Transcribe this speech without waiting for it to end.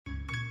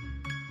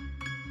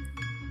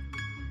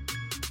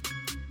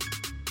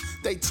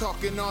They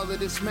talking all of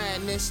this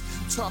madness,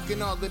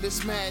 talking all of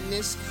this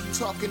madness,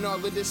 talking all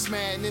of this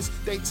madness.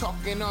 They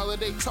talking all of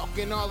this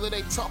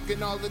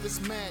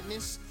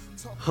madness.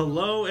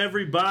 Hello,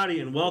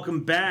 everybody, and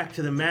welcome back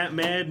to the Matt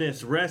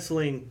Madness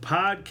Wrestling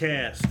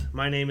Podcast.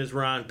 My name is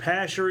Ron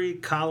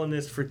Pashery,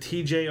 columnist for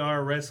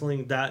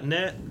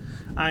TJRWrestling.net.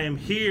 I am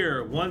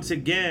here once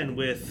again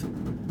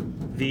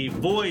with the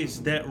voice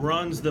that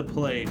runs the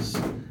place,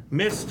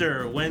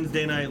 Mr.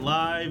 Wednesday Night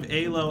Live,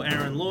 ALO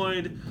Aaron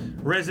Lloyd,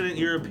 resident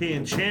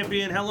European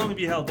champion. How long have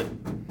you held it?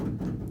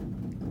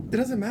 It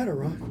doesn't matter,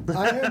 Ron.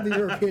 I am the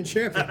European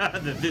champion.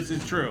 This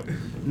is true.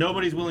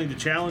 Nobody's willing to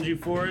challenge you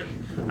for it.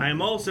 I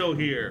am also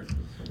here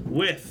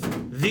with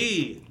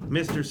the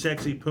Mr.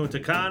 Sexy Punta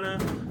Cana,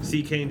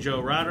 CK and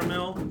Joe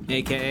Rottermill.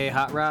 A.K.A.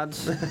 Hot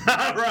Rods.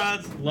 Hot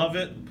Rods, love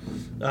it.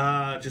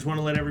 Just want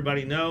to let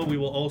everybody know we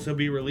will also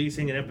be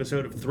releasing an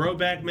episode of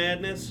Throwback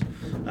Madness,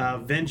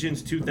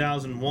 Vengeance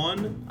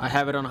 2001. I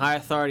have it on high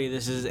authority.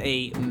 This is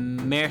a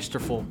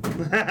masterful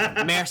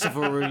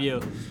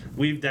review.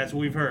 That's what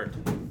we've heard.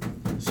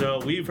 So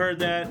we've heard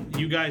that.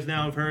 You guys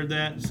now have heard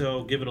that.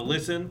 So give it a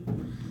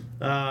listen.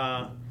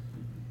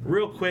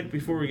 Real quick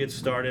before we get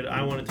started,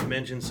 I wanted to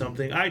mention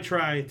something. I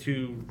try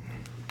to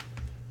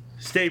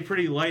stay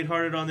pretty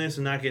lighthearted on this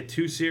and not get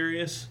too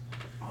serious.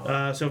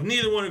 So if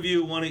neither one of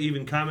you want to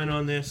even comment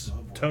on this,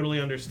 totally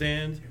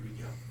understand.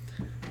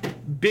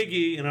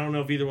 Biggie, and I don't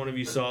know if either one of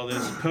you saw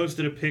this,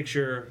 posted a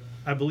picture,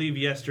 I believe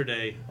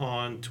yesterday,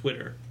 on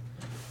Twitter.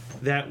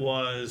 That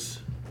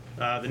was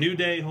the New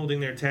Day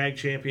holding their tag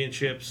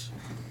championships,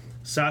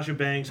 Sasha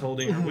Banks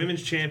holding her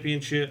women's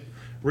championship,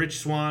 Rich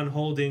Swann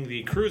holding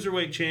the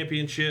Cruiserweight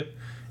championship,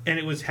 and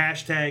it was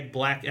hashtag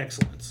Black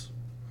Excellence.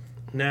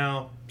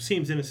 Now,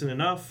 seems innocent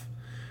enough,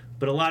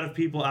 but a lot of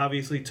people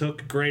obviously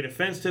took great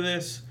offense to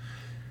this,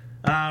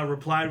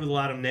 replied with a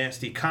lot of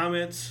nasty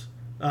comments.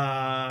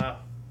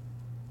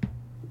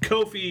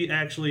 Kofi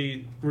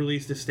actually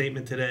released a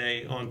statement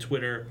today on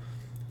Twitter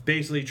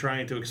basically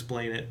trying to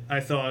explain it. I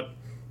thought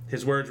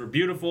his words were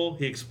beautiful.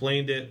 He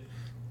explained it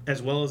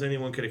as well as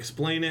anyone could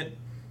explain it.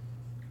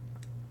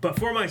 But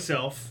for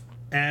myself,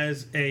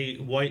 as a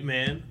white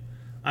man,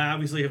 I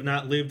obviously have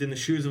not lived in the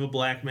shoes of a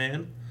black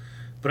man,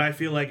 but I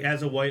feel like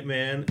as a white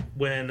man,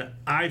 when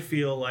I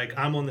feel like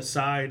I'm on the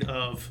side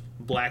of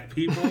black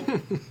people,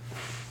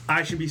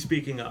 I should be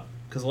speaking up,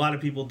 because a lot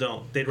of people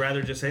don't. They'd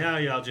rather just say, oh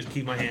yeah, I'll just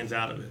keep my hands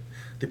out of it.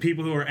 The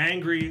people who are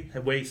angry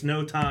waste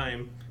no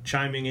time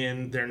chiming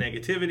in their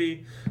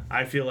negativity.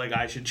 I feel like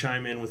I should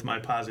chime in with my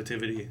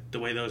positivity the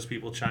way those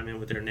people chime in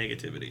with their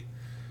negativity.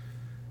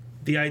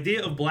 The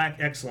idea of black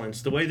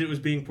excellence, the way that it was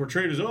being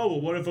portrayed is, oh,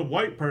 well, what if a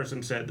white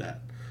person said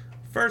that?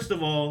 First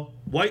of all,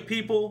 white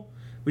people,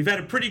 we've had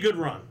a pretty good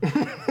run.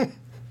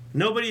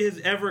 Nobody has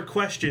ever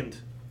questioned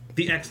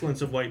the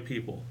excellence of white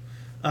people.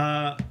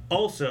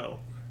 Also,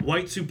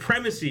 white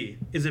supremacy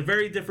is a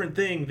very different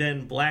thing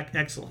than black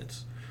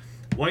excellence.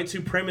 White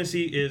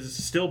supremacy is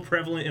still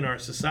prevalent in our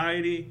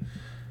society.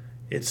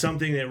 It's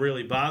something that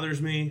really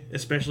bothers me,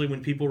 especially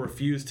when people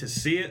refuse to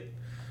see it.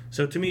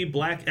 So to me,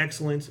 black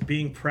excellence,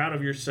 being proud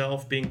of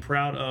yourself, being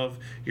proud of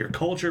your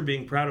culture,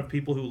 being proud of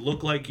people who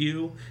look like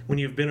you, when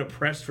you've been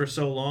oppressed for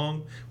so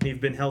long, when you've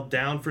been held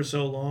down for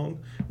so long,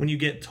 when you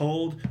get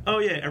told, oh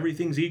yeah,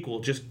 everything's equal,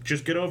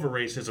 just get over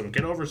racism,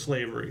 get over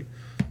slavery.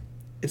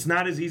 It's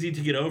not as easy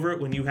to get over it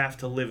when you have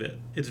to live it.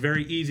 It's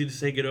very easy to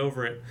say get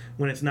over it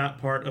when it's not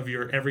part of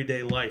your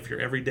everyday life,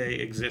 your everyday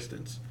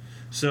existence.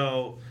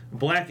 So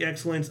black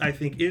excellence, I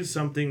think, is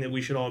something that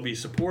we should all be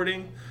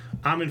supporting.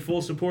 I'm in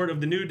full support of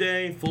the New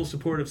Day, full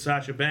support of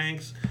Sasha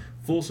Banks,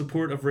 full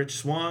support of Rich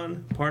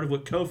Swann. Part of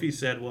what Kofi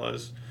said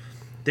was,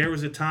 there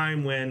was a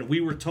time when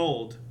we were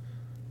told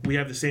we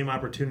have the same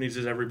opportunities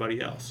as everybody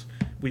else.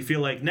 We feel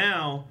like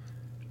now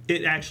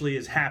it actually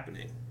is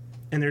happening.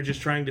 And they're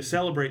just trying to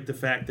celebrate the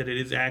fact that it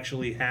is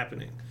actually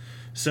happening.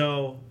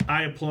 So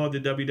I applaud the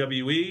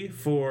WWE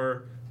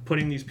for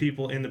putting these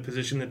people in the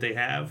position that they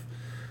have.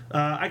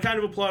 I kind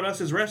of applaud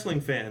us as wrestling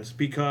fans,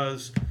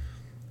 because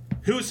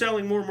who's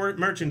selling more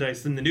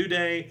merchandise than the New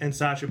Day and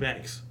Sasha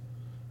Banks?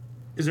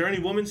 Is there any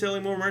woman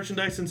selling more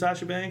merchandise than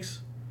Sasha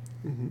Banks?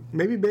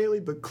 Maybe Bayley,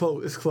 but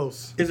close. It's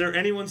close. Is there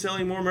anyone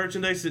selling more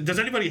merchandise? Does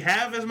anybody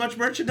have as much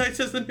merchandise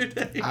as the New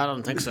Day? I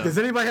don't think so. Does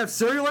anybody have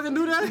cereal like the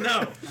New Day?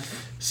 No.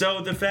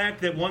 So the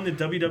fact that, one, that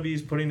WWE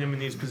is putting them in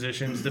these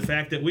positions, the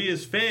fact that we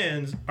as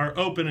fans are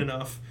open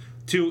enough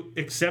to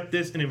accept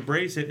this and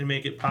embrace it and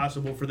make it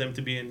possible for them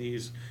to be in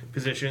these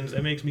positions,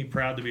 it makes me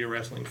proud to be a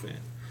wrestling fan.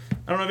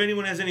 I don't know if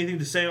anyone has anything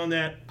to say on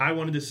that. I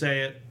wanted to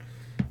say it.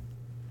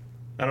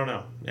 I don't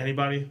know.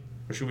 Anybody?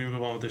 Or should we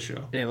move on with this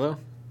show? Hello?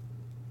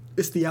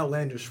 It's the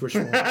outlandish Rich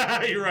Swann.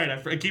 You're right.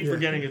 I keep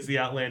forgetting it's the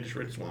outlandish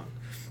Rich Swann.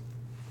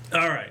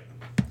 All right.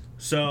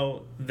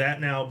 So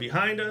that now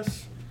behind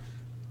us.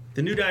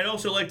 The New Day, I'd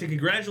also like to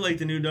congratulate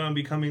the New Day on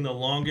becoming the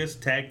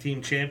longest tag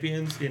team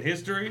champions in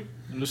history.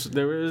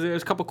 There was a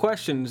couple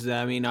questions.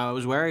 I mean, I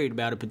was worried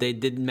about it, but they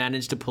did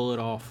manage to pull it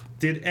off.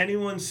 Did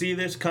anyone see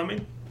this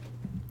coming?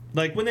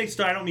 Like, when they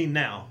started, I don't mean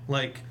now.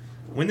 Like,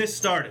 when this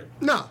started.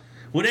 No.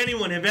 Would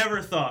anyone have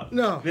ever thought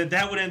No.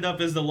 that would end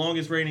up as the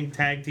longest reigning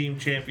tag team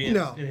champions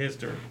No. in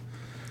history?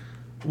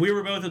 We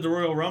were both at the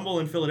Royal Rumble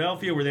in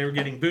Philadelphia where they were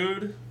getting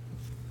booed.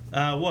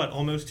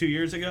 Almost 2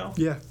 years ago?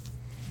 Yeah.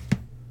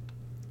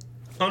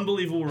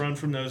 Unbelievable run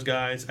from those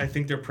guys. I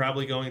think they're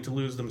probably going to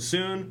lose them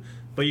soon,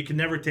 but you can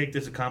never take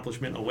this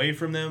accomplishment away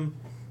from them.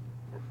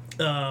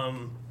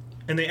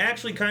 And they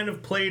actually kind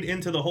of played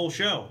into the whole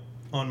show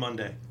on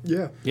Monday.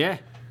 Yeah. Yeah,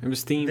 it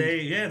was themed.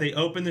 They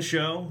opened the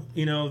show.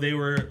 You know, they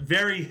were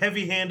very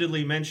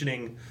heavy-handedly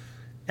mentioning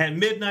at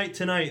midnight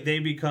tonight they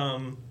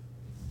become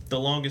the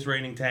longest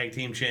reigning tag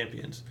team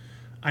champions.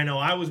 I know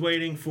I was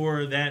waiting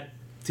for that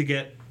to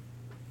get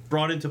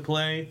brought into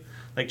play.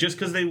 Like, just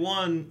because they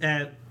won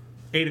at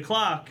 8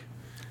 o'clock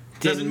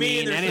doesn't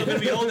mean they're still going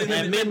to be holding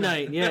it at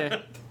midnight.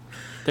 Yeah,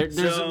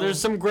 there's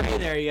some gray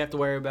there you have to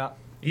worry about.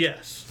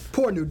 Yes.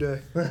 Poor New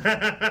Day.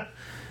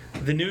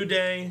 The New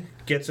Day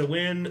gets a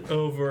win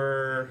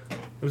over,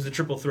 it was the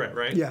triple threat,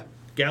 right? Yeah.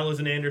 Gallows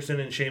and Anderson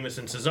and Sheamus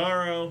and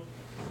Cesaro.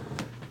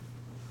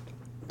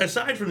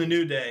 Aside from the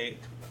New Day,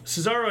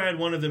 Cesaro had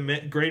one of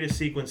the greatest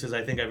sequences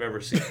I think I've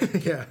ever seen.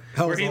 Yeah. That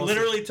where was he awesome.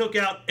 literally took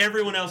out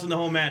everyone else in the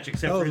whole match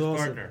except That for was his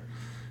awesome. partner.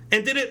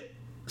 And did it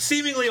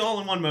seemingly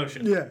all in one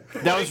motion. Yeah.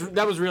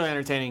 That was really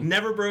entertaining.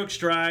 Never broke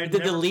stride.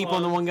 Did the never leap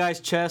on the paused. one guy's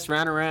chest,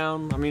 ran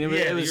around. I mean, it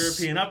Yeah, was the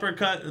European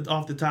uppercut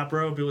off the top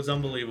rope. It was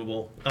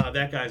unbelievable.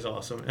 That guy's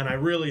awesome. And I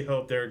really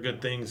hope there are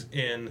good things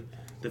in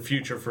the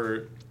future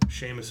for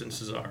Sheamus and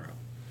Cesaro.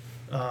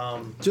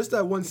 Just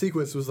that one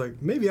sequence was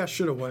like, maybe I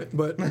should have went.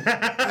 But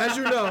as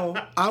you know,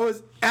 I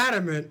was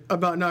adamant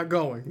about not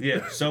going.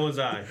 Yeah, so was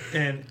I.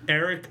 And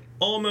Eric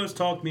almost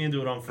talked me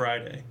into it on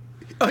Friday.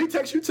 Oh, he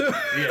texted you too?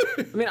 Yeah.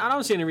 I mean, I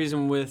don't see any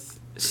reason with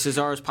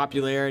Cesaro's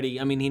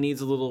popularity. I mean, he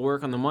needs a little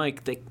work on the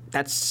mic.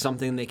 That's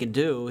something they could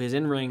do. His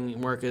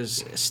in-ring work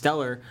is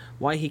stellar.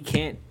 Why he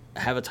can't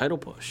have a title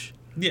push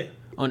Yeah,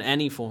 on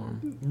any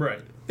form?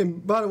 right.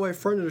 And by the way,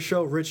 friend of the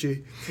show,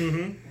 Richie,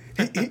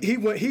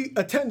 he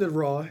attended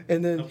Raw,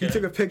 and then he Okay.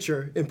 took a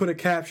picture and put a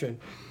caption.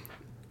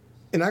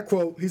 And I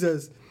quote, he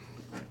says,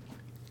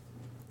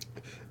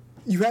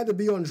 "You had to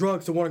be on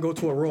drugs to want to go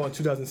to a Raw in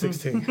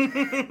 2016."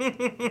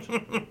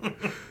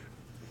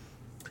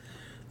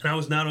 And I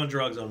was not on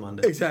drugs on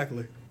Monday.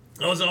 Exactly.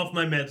 I was off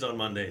my meds on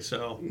Monday,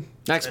 so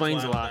That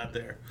explains that's a why I'm lot. not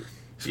there.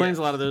 Explains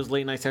Yeah. a lot of those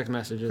late night text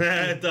messages.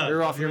 It does.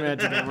 You're off your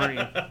meds again, weren't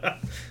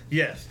you?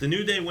 Yes, the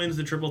New Day wins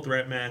the triple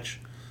threat match.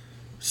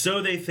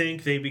 So they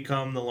think they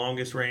become the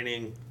longest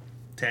reigning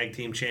tag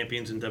team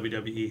champions in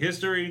WWE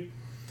history.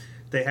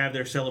 They have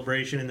their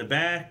celebration in the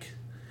back.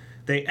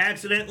 They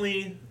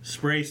accidentally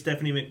spray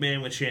Stephanie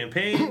McMahon with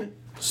champagne,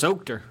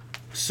 Soaked her.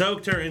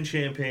 soaked her in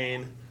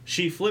champagne.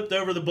 She flipped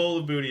over the bowl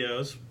of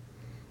Bootios.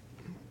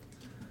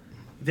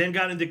 Then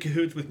got into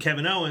cahoots with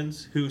Kevin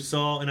Owens, who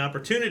saw an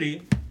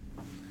opportunity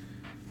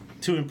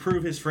to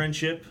improve his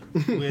friendship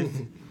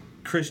with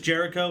Chris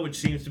Jericho, which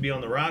seems to be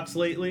on the rocks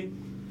lately,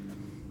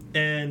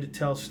 and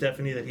tells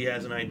Stephanie that he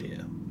has an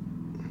idea.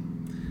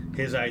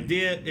 His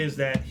idea is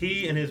that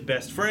he and his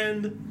best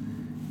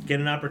friend get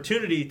an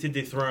opportunity to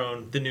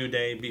dethrone the New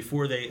Day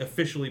before they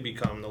officially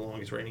become the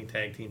longest reigning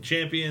tag team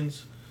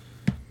champions.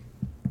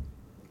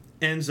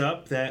 Ends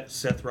up that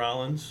Seth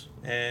Rollins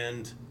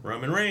and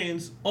Roman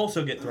Reigns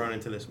also get thrown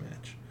into this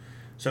match.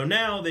 So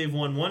now they've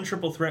won one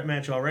triple threat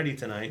match already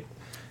tonight.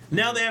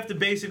 Now they have to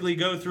basically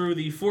go through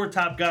the 4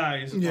 top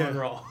guys Yeah. on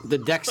Raw. The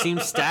deck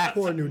seems stacked.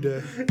 Poor New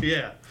Day.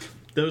 Yeah,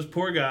 those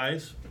poor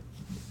guys.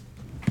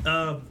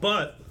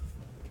 But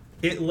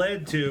it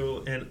led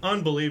to an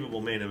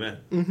unbelievable main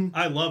event.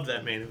 I love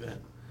that main event.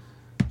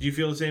 Do you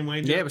feel the same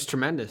way, Joe? Yeah, it was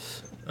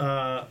tremendous.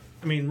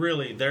 I mean,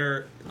 really,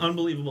 they're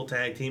unbelievable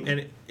tag team,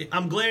 and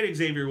I'm glad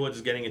Xavier Woods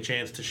is getting a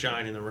chance to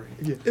shine in the ring.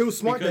 Yeah. It was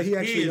smart that he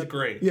Because actually. he is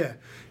great. Yeah.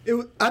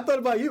 I thought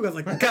about you. I was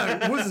like,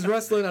 God, Woods is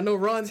wrestling. I know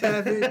Ron's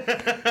happy.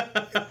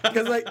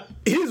 Because, like,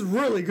 he's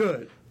really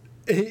good.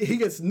 He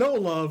gets no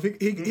love.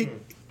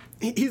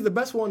 He's the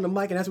best one on the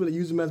mic, and that's what they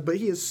use him as. But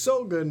he is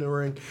so good in the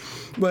ring.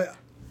 But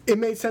it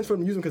made sense for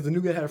them to use him because the new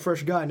guy had a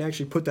fresh guy and they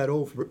actually put that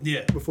over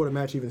before the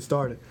match even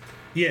started.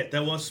 Yeah,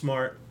 that was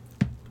smart.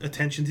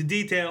 Attention to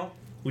detail,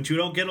 which you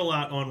don't get a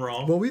lot on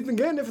Raw. Well, we've been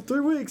getting it for 3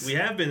 weeks. We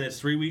have been. It's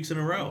 3 weeks in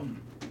a row.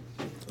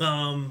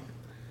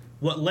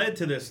 What led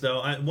to this,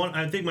 though,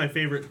 I think my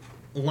favorite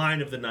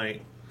line of the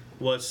night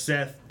was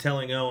Seth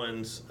telling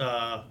Owens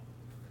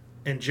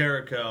and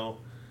Jericho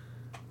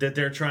that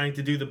they're trying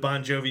to do the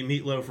Bon Jovi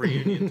Meatloaf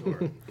reunion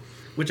tour,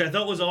 which I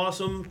thought was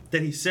awesome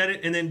that he said it.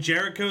 And then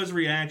Jericho's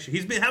reaction.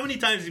 How many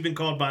times has he been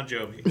called Bon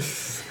Jovi?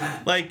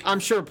 Like, I'm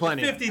sure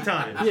plenty. 50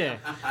 times. Yeah.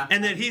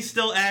 And that he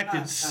still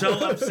acted so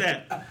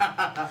upset.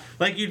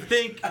 Like, you'd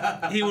think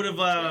he would have...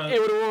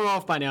 It would have worn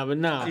off by now, but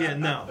no. Yeah,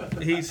 no.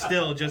 He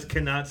still just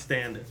cannot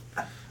stand it.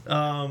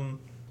 Ayla,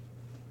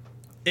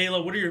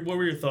 what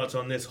were your thoughts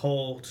on this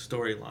whole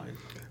storyline?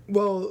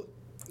 Well,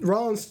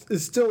 Rollins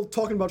is still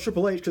talking about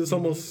Triple H because it's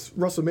almost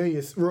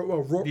WrestleMania,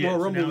 Royal Yeah, so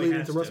Rumble now he leading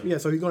has to to. WrestleMania. Yeah,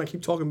 so he's going to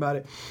keep talking about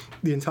it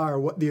the entire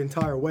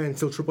way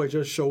until Triple H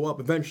does show up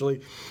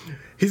eventually.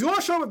 He's going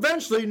to show up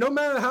eventually, no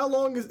matter how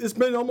long it's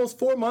been. Almost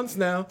 4 months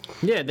now.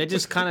 Yeah, they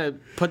just kind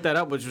of put that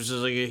up, which was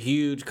just like a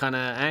huge kind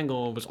of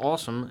angle. It was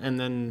awesome, and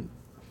then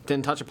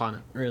didn't touch upon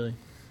it really.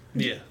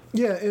 Yeah.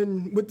 Yeah,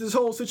 and with this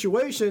whole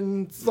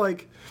situation, it's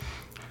like,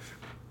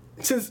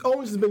 since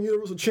Owens has been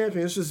Universal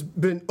Champion, it's just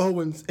been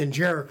Owens and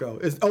Jericho.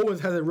 Owens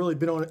hasn't really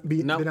been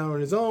out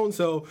on his own,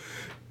 so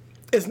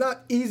it's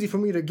not easy for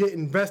me to get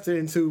invested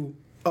into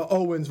a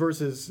Owens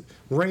versus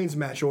Reigns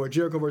match or a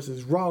Jericho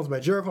versus Rollins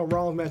match. Jericho and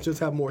Rollins match just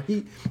have more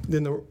heat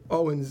than the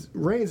Owens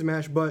Reigns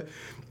match, but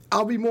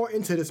I'll be more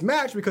into this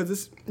match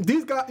because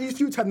these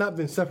feuds have not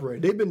been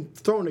separated. They've been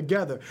thrown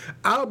together.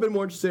 I'd have been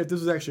more interested if this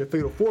was actually a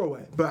fatal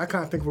four-way, but I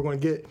kind of think we're going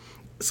to get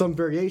some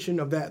variation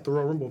of that at the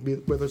Royal Rumble,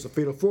 whether it's a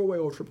fatal four-way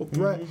or a triple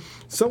threat.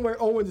 Somewhere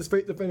Owens is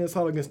defending his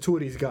title against two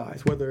of these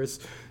guys, whether it's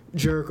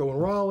Jericho and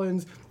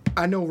Rollins.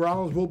 I know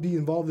Rollins will be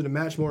involved in the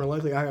match more than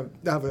likely.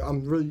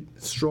 I'm really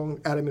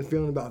strong, adamant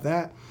feeling about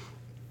that.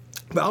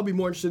 But I'll be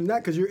more interested in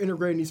that because you're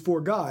integrating these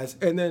four guys,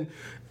 and then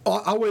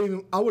I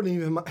wouldn't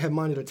even have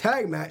minded a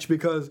tag match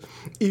because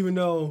even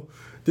though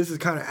this is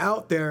kind of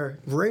out there,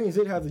 Reigns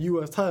did have the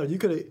U.S. title. You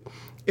could,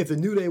 if the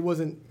New Day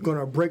wasn't going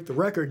to break the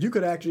record, you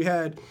could actually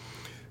had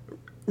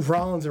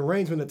Rollins and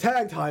Reigns win the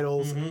tag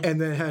titles, and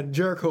then had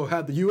Jericho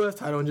have the U.S.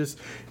 title and just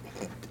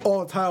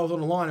all the titles on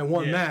the line in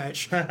one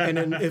match, and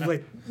then it's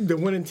like the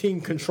winning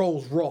team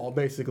controls Raw,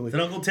 basically.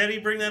 Did Uncle Teddy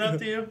bring that up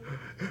to you?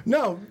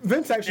 No,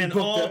 Vince actually An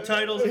booked all that.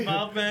 titles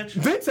involved match?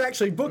 Vince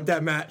actually booked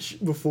that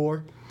match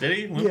before. Did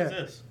he? When was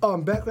this?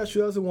 Backlash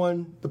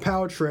 2001, the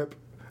Power Trip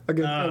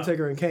against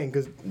Undertaker and Kane,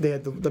 because they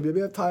had the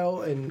WWF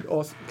title and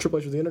also Triple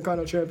H was the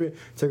Intercontinental Champion.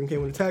 Taker and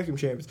Kane were the Tag Team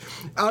Champions.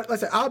 Like I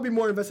said, I'll be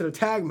more invested in a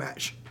tag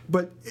match.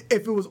 But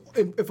if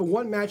a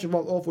one match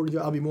involved all four,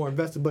 I'll be more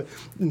invested. But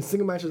in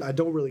single matches, I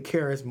don't really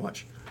care as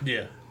much.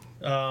 Yeah.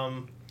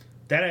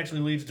 That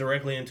actually leads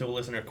directly into a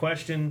listener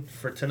question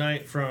for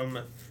tonight from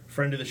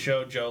friend of the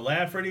show, Joe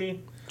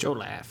Lafferty. Joe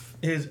Laugh.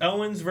 Is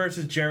Owens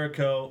versus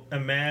Jericho a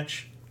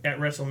match at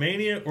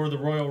WrestleMania or the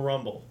Royal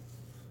Rumble?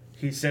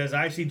 He says,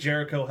 I see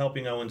Jericho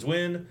helping Owens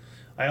win.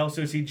 I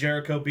also see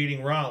Jericho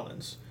beating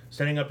Rollins,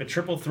 setting up a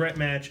triple threat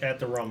match at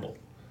the Rumble,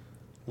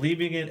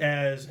 leaving it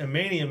as a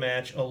Mania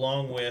match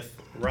along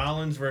with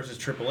Rollins versus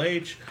Triple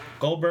H,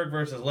 Goldberg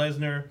versus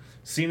Lesnar,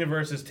 Cena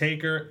versus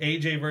Taker,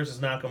 AJ versus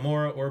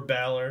Nakamura or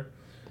Balor,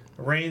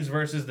 Reigns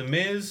versus The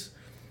Miz,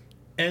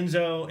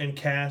 Enzo and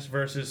Cass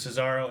versus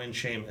Cesaro and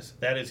Sheamus.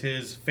 That is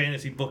his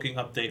fantasy booking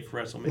update for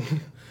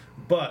WrestleMania.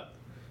 But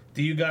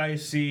do you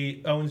guys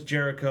see Owens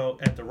Jericho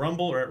at the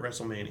Rumble or at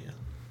WrestleMania?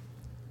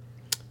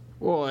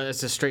 Well,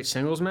 it's a straight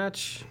singles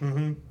match.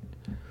 Mm-hmm.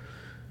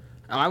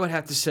 I would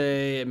have to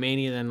say at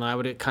Mania, then I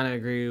would kind of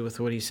agree with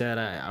what he said.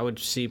 I would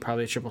see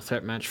probably a triple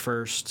threat match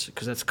first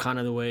because that's kind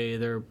of the way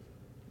they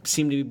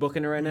seem to be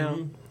booking it right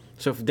now.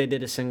 So if they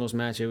did a singles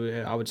match,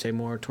 I would say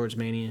more towards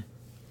Mania.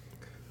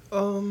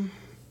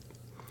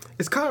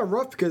 It's kind of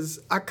rough because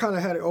I kind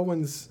of had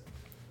Owens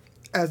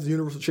as the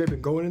Universal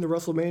Champion going into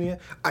WrestleMania.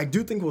 I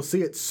do think we'll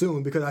see it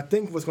soon because I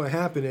think what's going to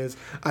happen is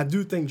I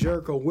do think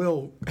Jericho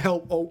will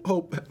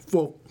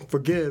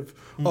forgive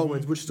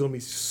Owens, which is going to be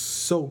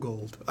so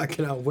gold. I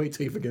cannot wait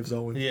till he forgives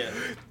Owens. Yeah.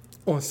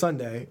 On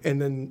Sunday, and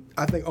then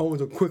I think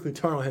Owens will quickly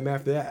turn on him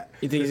after that.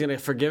 You think he's going to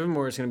forgive him,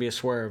 or it's going to be a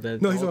swerve? No,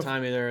 the he's whole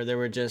gonna, time they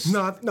were just...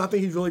 No, I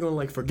think he's really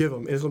going to forgive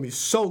him. It's going to be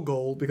so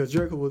gold because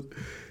Jericho was...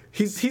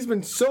 He's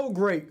been so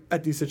great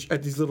at these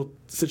little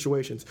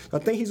situations. I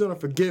think he's going to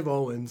forgive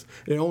Owens,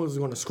 and Owens is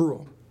going to screw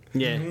him.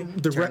 Yeah,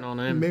 turn on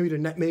him. Maybe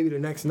the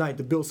next night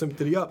to build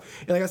sympathy up.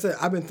 And like I said,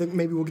 I've been thinking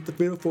maybe we'll get the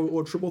fatal four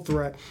or triple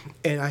threat,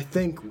 and I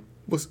think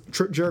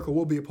Jericho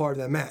will be a part of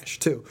that match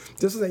too.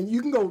 This is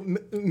you can go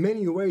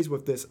many ways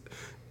with this.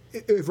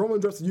 If Roman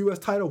drops the U.S.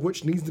 title,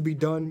 which needs to be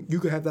done, you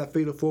could have that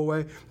fatal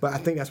four-way, but I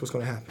think that's what's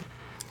going to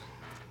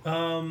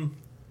happen.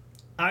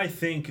 I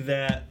think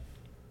that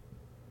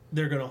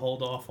they're going to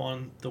hold off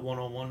on the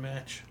one-on-one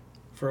match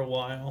for a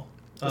while.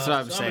 That's what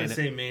I'm so saying. I'm going to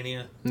say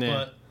Mania, Yeah.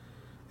 but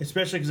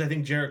especially because I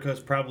think Jericho's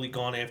probably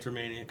gone after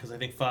Mania because I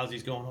think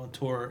Fozzie's going on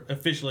tour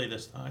officially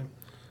this time.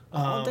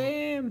 Oh,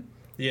 damn.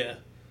 Yeah.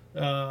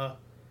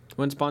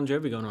 When's Bon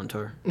Jovi going on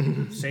tour?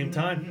 Same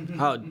time.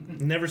 Oh,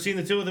 Never seen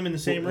the two of them in the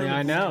same room. yeah, I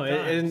at the know.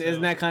 same time,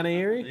 Isn't that kind of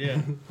eerie?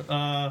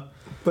 Yeah.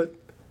 But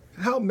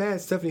how mad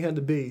Stephanie had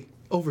to be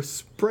over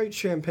sprayed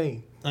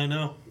champagne. I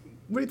know.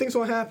 What do you think's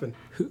going to happen?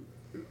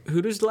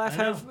 Who does Laugh I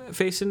know. have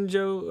facing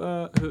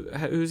Joe?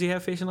 Who's he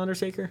have facing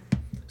Undertaker?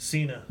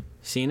 Cena.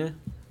 Cena?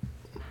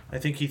 I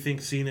think he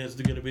thinks Cena is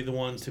going to be the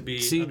one to be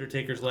See,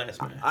 Undertaker's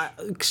last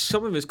match.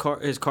 Some of his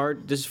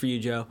card. This is for you,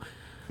 Joe.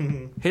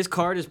 His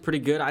card is pretty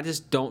good. I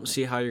just don't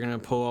see how you're gonna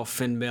pull off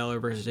Finn Balor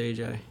versus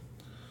AJ.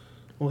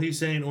 Well, he's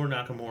saying or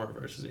Nakamura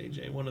versus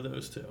AJ, one of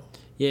those two.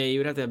 Yeah, you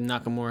would have to have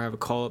Nakamura have a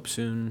call up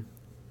soon,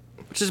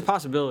 which is a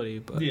possibility.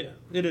 But Yeah,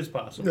 it is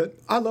possible.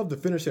 I love the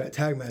finish of that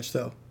tag match,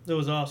 though. It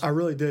was I awesome.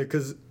 really did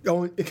because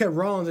it kept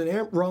Rollins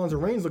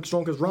and Reigns look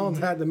strong because Rollins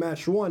had the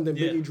match won, then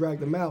Yeah. Big E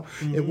dragged them out,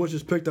 and Woods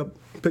just picked up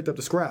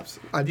the scraps.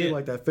 I did Yeah.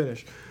 like that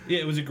finish. Yeah,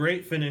 it was a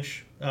great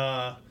finish.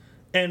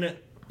 And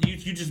you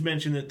just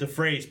mentioned that the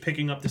phrase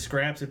 "picking up the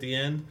scraps" at the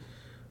end.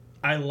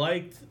 I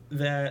liked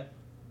that.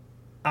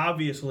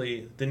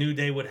 Obviously, the New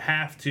Day would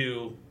have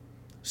to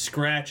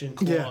scratch and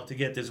claw Yeah. to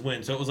get this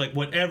win. So it was like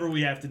whatever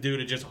we have to do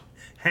to just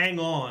hang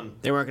on.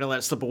 They weren't going to let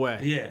it slip away.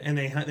 Yeah, and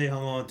they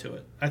hung on to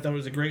it. I thought it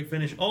was a great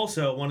finish.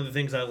 Also, one of the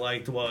things I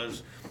liked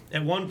was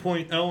at one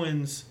point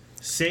Owens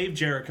saved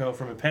Jericho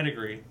from a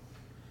pedigree,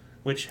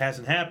 which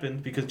hasn't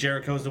happened because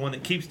Jericho is the one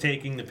that keeps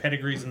taking the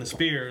pedigrees and the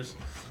spears,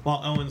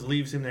 while Owens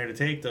leaves him there to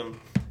take them.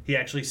 He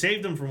actually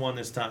saved him from one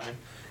this time.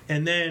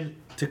 And then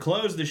to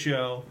close the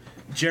show,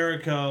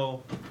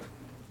 Jericho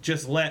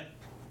just let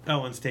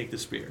Owens take the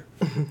spear.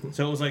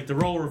 So it was like the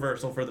role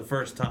reversal for the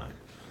first time,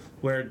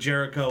 where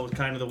Jericho was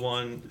kind of the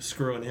one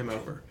screwing him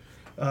over.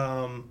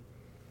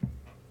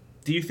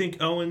 Do you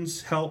think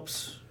Owens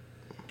helps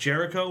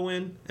Jericho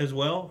win as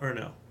well, or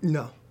no?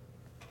 No.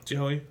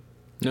 Joey?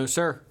 No,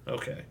 sir.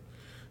 Okay.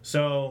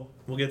 So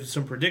we'll get to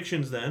some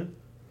predictions then.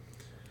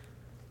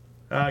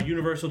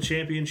 Universal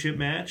Championship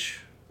match.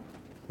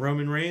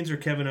 Roman Reigns or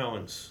Kevin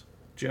Owens?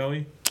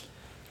 Joey?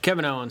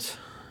 Kevin Owens,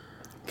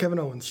 Kevin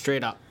Owens.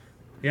 straight up.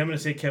 Yeah, I'm going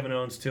to say Kevin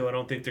Owens too. I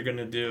don't think they're going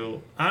to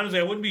do... Honestly,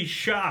 I wouldn't be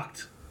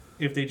shocked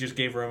if they just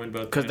gave Roman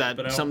both Because titles, but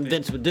I that's don't something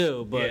think- Vince would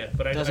do, but, yeah,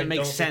 but I doesn't I make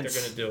don't sense.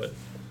 think they're going to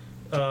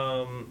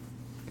do it.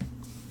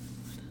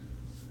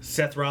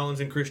 Seth Rollins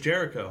and Chris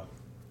Jericho.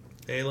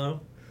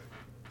 Halo?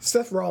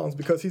 Seth Rollins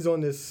because he's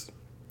on this.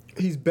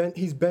 He's bent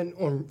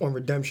on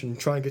redemption,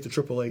 trying to get to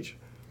Triple H.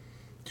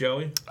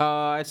 Joey?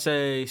 I'd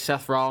say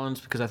Seth Rollins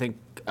because I think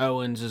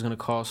Owens is going to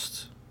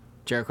cost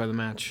Jericho the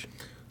match.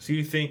 So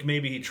you think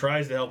maybe he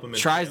tries to help him?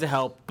 Tries to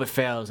help but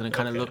fails, and it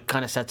kind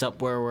Okay. of sets up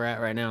where we're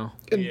at right now.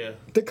 And Yeah.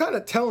 they're kind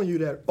of telling you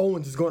that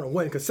Owens is going to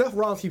win because Seth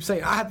Rollins keeps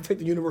saying, "I have to take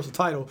the Universal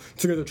title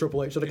to get to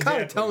Triple H." So they're kind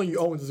of Exactly. telling you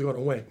Owens is going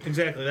to win.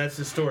 Exactly, that's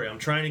the story. I'm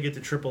trying to get to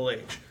Triple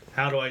H.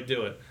 How do I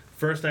do it?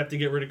 First, I have to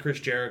get rid of Chris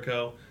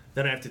Jericho.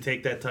 Then I have to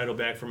take that title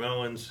back from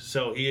Owens.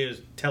 So he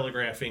is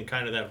telegraphing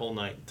kind of that whole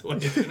night the way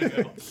it's going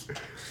to go.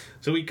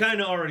 So we kind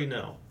of already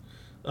know.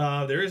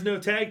 There is no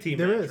tag team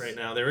There match is. right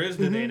now. There is.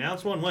 Did they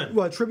announce one? When?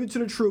 Well, tribute to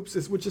the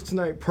troops, which is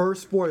tonight per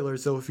spoiler.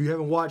 So if you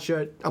haven't watched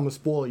yet, I'm gonna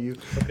spoil you.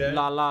 Okay.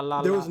 La la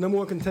la There la. was a number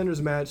one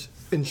contenders match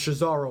in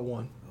Cesaro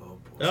won. So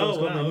it's Oh,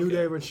 going to wow. be New Okay.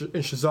 Day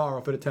and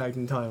Cesaro for the tag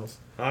team titles.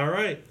 All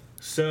right.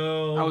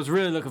 So. I was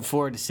really looking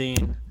forward to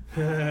seeing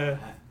the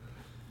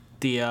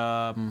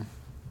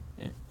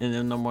in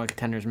the number one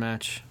contenders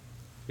match.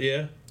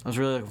 yeah. I was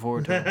really looking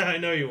forward to it. I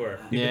know you were.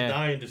 You've Yeah. been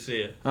dying to see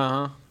it.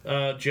 Uh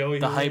huh. Joey.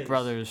 The who Hype wins?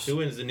 Brothers. Who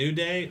wins, the New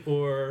Day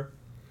or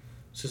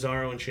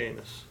Cesaro and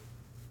Sheamus?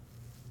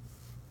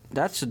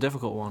 That's a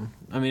difficult one.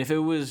 I mean, if it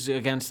was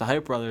against the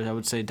Hype Brothers, I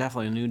would say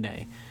definitely a New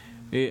Day.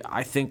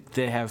 I think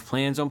they have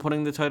plans on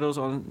putting the titles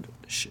on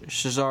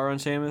Cesaro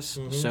and Sheamus.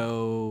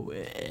 So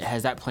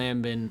has that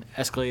plan been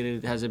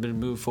escalated? Has it been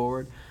moved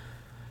forward?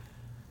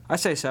 I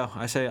say so.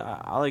 I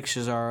like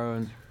Cesaro,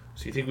 and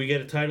So you think we get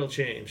a title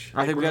change?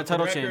 I think we got a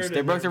title They broke the change. record They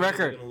and broke the everybody's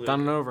record. gonna lose. Done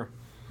and over.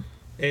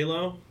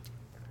 Halo?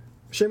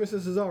 Sheamus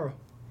and Cesaro.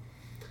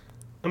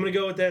 I'm going to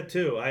go with that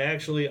too.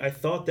 I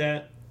thought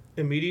that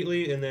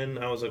immediately, and then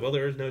I was like, well,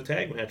 there is no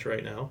tag match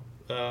right now.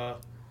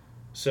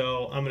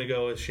 So I'm going to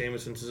go with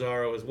Sheamus and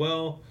Cesaro as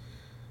well.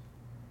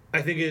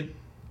 I think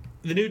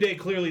the New Day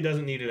clearly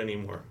doesn't need it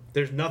anymore.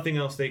 There's nothing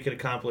else they could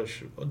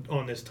accomplish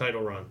on this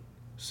title run.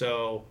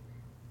 So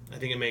I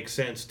think it makes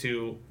sense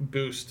to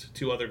boost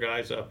two other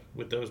guys up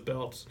with those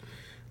belts.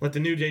 Let the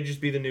New Day just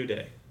be the New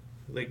Day.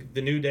 Like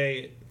the New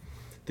Day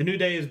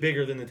is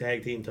bigger than the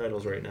tag team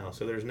titles right now,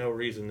 so there's no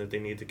reason that they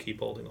need to keep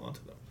holding on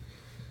to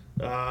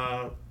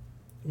them.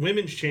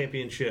 Women's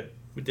Championship.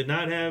 We did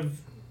not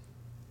have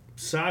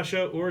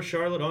Sasha or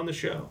Charlotte on the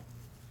show.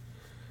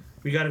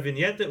 We got a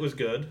vignette that was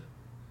good.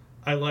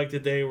 I liked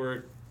that they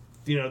were,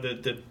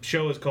 the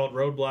show is called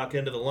Roadblock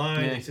End of the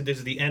Line. Yeah. They said this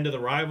is the end of the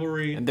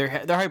rivalry. And they're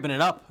hyping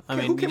it up. I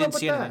mean, Who you came didn't up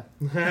see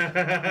with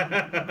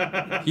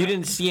that? anything. You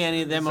didn't see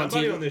any of them on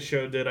Somebody TV. on this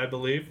show did, I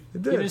believe. It You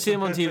did. didn't see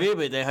them on TV,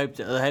 but they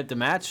hyped the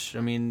match. I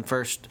mean,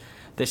 first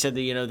they said that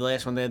the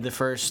last one they had the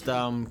first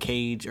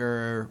cage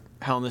or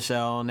Hell in the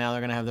Cell. Now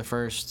they're gonna have the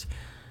first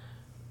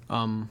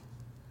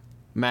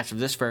match of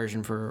this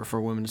version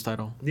for women's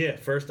title. Yeah,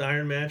 first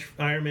Iron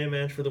Man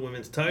match for the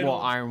women's title.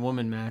 Well, Iron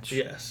Woman match.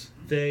 Yes,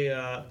 they.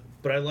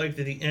 But I liked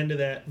that the end of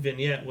that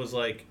vignette was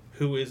like,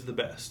 "Who is the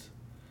best?"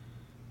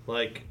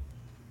 Like,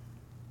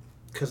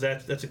 because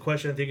that's a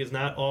question I think is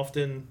not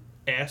often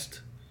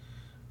asked,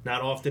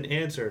 not often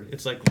answered.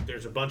 It's like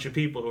there's a bunch of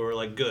people who are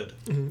like good.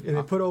 And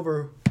they put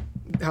over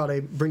how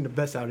they bring the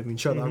best out of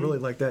each other. I really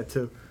like that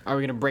too. Are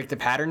we gonna break the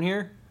pattern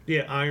here?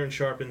 Yeah, iron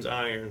sharpens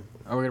iron.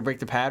 Are we gonna break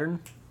the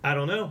pattern? I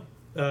don't know.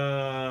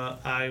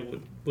 I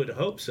would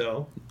hope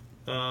so.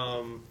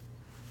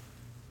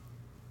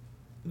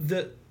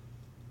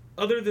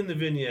 Other than the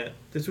vignette,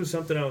 this was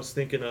something I was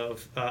thinking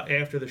of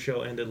after the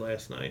show ended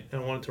last night,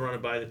 and I wanted to run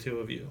it by the two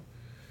of you.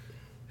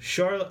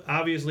 Charlotte,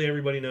 obviously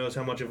everybody knows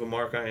how much of a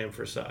mark I am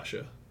for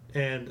Sasha.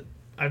 And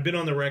I've been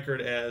on the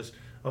record as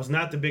I was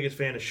not the biggest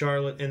fan of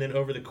Charlotte, and then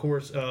over the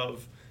course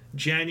of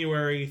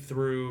January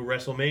through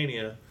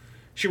WrestleMania,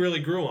 she really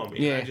grew on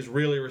me. Yeah. I just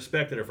really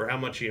respected her for how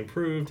much she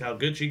improved, how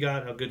good she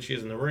got, how good she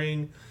is in the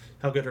ring,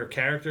 how good her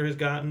character has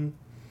gotten.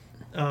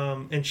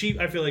 And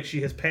I feel like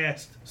she has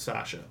passed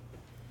Sasha.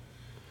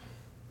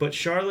 But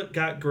Charlotte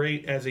got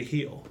great as a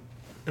heel.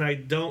 And I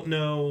don't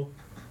know,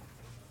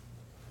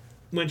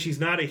 when she's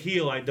not a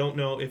heel, I don't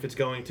know if it's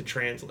going to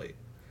translate.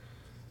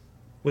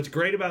 What's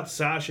great about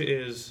Sasha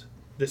is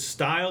the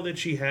style that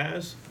she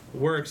has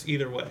works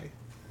either way.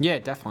 Yeah,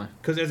 definitely.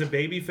 Because as a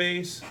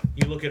babyface,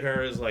 you look at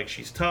her as like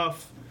she's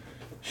tough,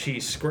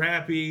 she's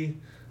scrappy,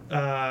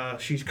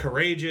 she's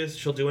courageous,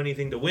 she'll do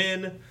anything to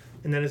win.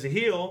 And then as a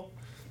heel,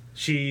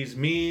 she's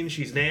mean,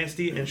 she's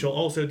nasty, and she'll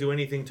also do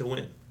anything to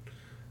win.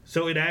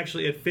 So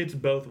it fits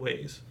both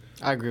ways.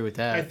 I agree with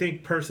that. I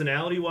think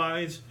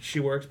personality-wise, she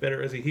works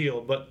better as a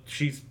heel, but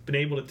she's been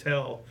able to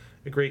tell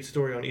a great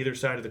story on either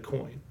side of the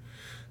coin.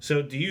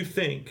 So do you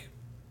think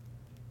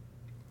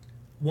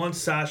once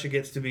Sasha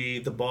gets to be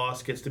the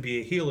boss, gets to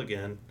be a heel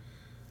again,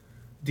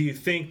 do you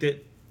think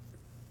that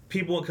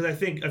people, because I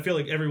feel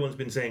like everyone's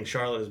been saying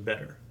Charlotte is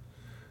better.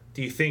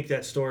 Do you think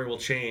that story will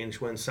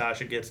change when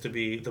Sasha gets to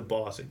be the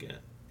boss again?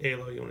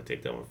 Ayla, you want to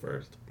take that one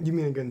first? You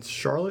mean against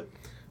Charlotte?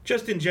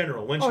 Just in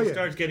general, when she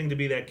starts getting to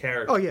be that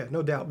character. Oh yeah,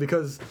 no doubt,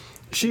 because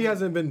she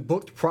hasn't been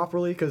booked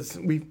properly, because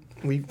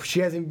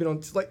she hasn't been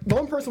on, like, the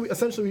one person we've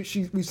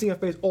seen her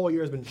face all year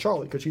has been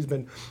Charlotte, because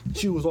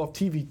she was off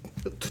TV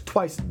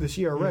twice this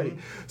year already.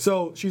 Mm-hmm.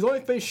 So she's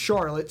only faced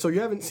Charlotte, so you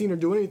haven't seen her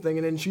do anything,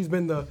 and then she's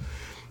been the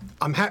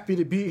I'm happy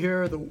to be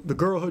here, the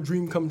girlhood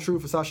dream come true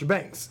for Sasha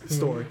Banks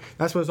story.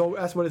 Mm-hmm.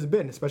 That's what it's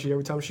been, especially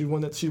every time she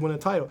won a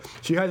title.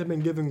 She hasn't been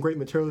given great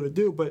material to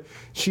do, but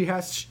she's a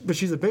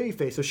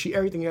babyface, so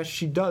everything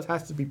she does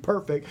has to be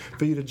perfect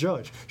for you to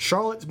judge.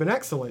 Charlotte's been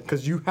excellent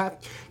because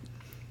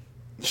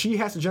she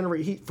has to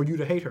generate heat for you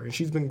to hate her, and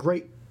she's been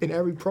great in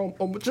every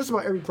promo, just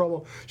about every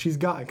promo she's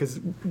gotten.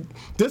 Because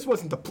this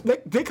wasn't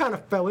they kind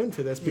of fell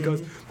into this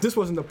because this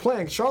wasn't the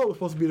plan. Charlotte was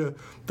supposed to be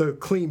the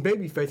clean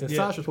baby face, and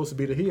Sasha was supposed to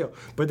be the heel.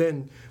 But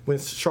then when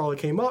Charlotte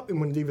came up and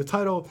when they gave the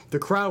title, the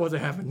crowd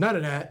wasn't having none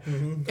of that,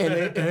 and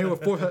they were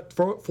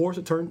forced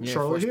to turn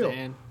Charlotte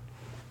heel.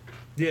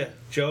 Yeah,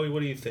 Joey, what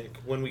do you think?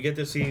 When we get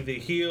to see the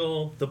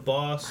heel, the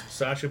boss,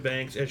 Sasha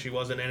Banks, as she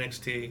was in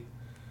NXT,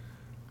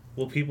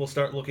 will people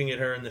start looking at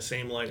her in the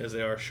same light as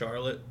they are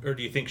Charlotte? Or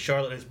do you think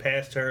Charlotte has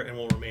passed her and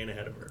will remain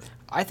ahead of her?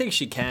 I think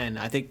she can.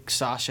 I think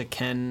Sasha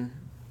can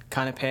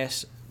kind of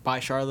pass by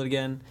Charlotte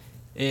again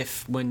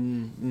if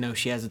when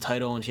she has the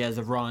title and she has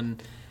the run,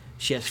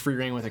 she has free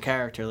reign with her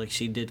character like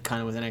she did kind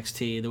of with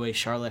NXT, the way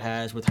Charlotte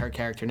has with her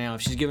character now.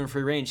 If she's given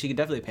free reign, she could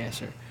definitely pass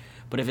her.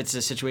 But if it's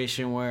a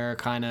situation where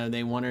kind of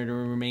they want her to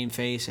remain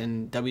face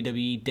and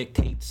WWE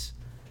dictates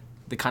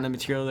the kind of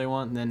material they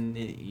want, then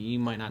you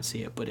might not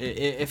see it. But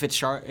if it's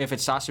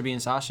Sasha being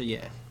Sasha,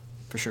 yeah,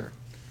 for sure.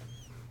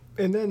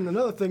 And then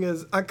another thing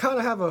is, I kind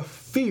of have a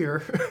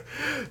fear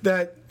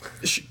that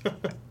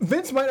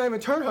Vince might not even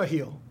turn her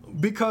heel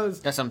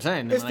because that's what I'm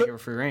saying. They might give her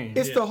free reign.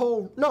 It's the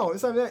whole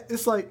it's not that.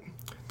 It's like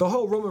the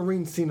whole Roman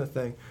Reigns Cena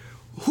thing.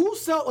 Who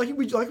sells like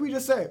we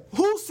just said?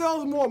 Who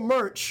sells more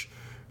merch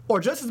or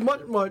just as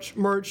much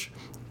merch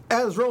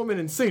as Roman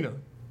and Cena?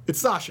 It's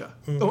Sasha.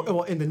 Mm-hmm.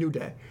 Well, in the New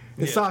Day.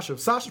 It's Sasha.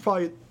 Sasha's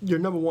probably your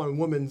number one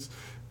women's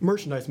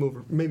merchandise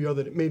mover. Maybe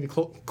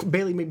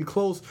Bayley may be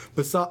close,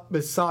 but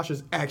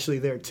Sasha's actually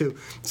there too.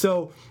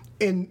 So,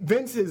 and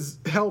Vince is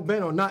hell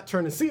bent on not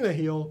turning Cena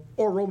heel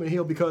or Roman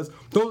heel because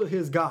those are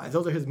his guys.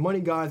 Those are his money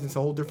guys. And it's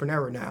a whole different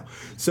era now.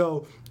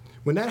 So,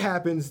 when that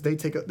happens, you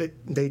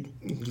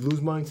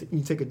lose money.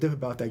 You take a dip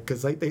about that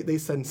because they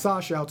send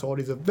Sasha out to all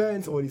these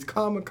events, all these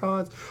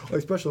Comic-Cons, all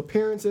these special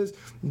appearances.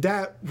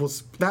 That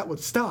would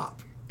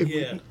stop.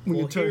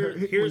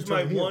 Here's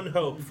my one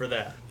hope for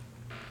that.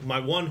 My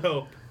one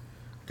hope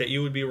that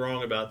you would be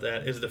wrong about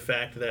that is the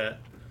fact that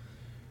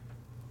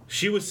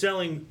she was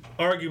selling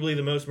arguably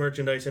the most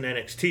merchandise in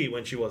NXT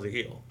when she was a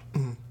heel.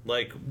 Mm-hmm.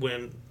 Like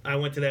when I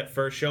went to that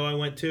first show I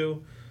went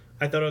to,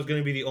 I thought I was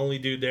going to be the only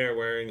dude there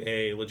wearing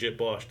a Legit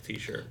Boss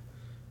t-shirt.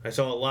 I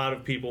saw a lot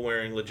of people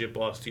wearing Legit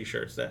Boss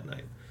t-shirts that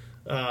night.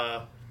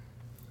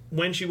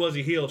 When she was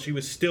a heel, she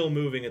was still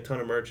moving a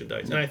ton of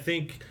merchandise. And I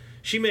think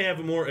she may have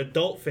a more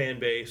adult fan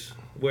base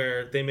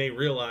where they may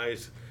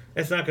realize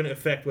it's not going to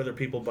affect whether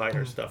people buy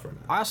her stuff or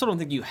not. I also don't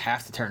think you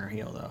have to turn her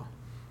heel, though,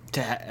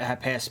 to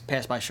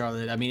pass by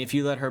Charlotte. I mean, if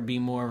you let her be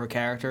more of a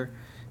character,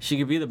 she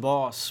could be the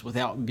boss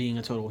without being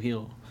a total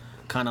heel.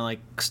 Kind of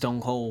like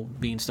Stone Cold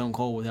being Stone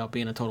Cold without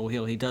being a total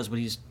heel. He does what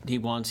he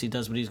wants. He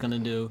does what he's going to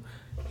do.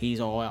 He's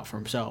all out for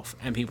himself,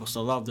 and people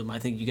still loved him. I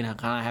think you can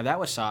kind of have that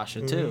with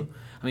Sasha, too.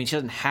 I mean, she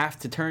doesn't have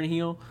to turn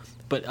heel,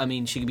 but, I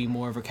mean, she could be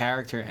more of a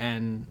character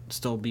and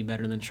still be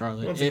better than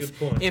Charlotte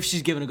if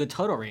she's given a good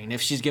title reign.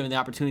 If she's given the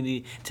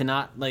opportunity to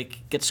not,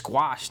 get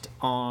squashed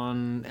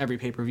on every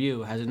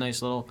pay-per-view, has a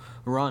nice little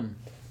run.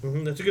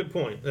 That's a good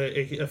point.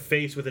 A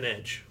face with an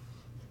edge.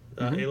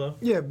 Ayla?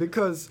 Yeah,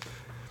 because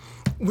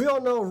we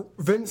all know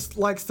Vince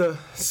likes to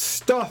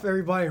stuff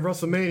everybody in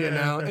WrestleMania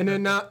now,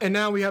 and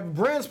now we have a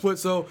brand split.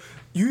 So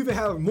you even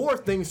have more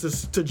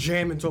things to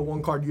jam into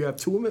one card. You have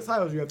 2 women's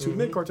titles, you have 2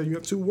 mid card titles, you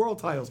have 2 world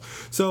titles.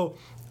 So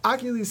I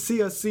can at least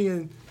see us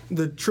seeing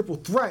the triple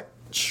threat.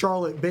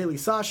 Charlotte, Bayley,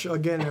 Sasha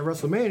again at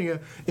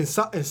WrestleMania,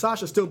 and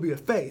Sasha still be a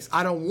face.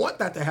 I don't want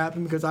that to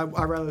happen because I'd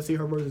rather see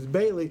her versus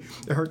Bayley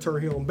than her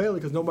turn heel on Bayley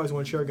because nobody's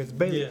going to cheer against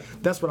Bayley. Yeah.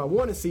 That's what I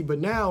want to see. But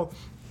now,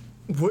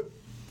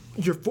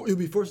 you'll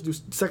be forced to do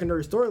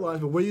secondary storylines.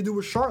 But what do you do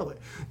with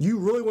Charlotte? You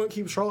really want to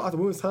keep Charlotte out the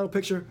women's title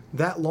picture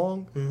that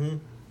long? Mm-hmm.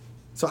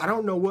 So I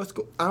don't know what's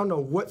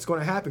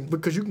going to happen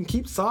because you can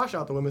keep Sasha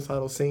out the women's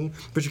title scene,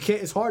 but you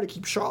can't. It's hard to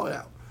keep Charlotte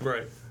out.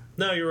 Right.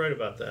 No, you're right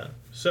about that.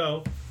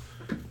 So.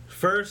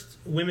 First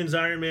women's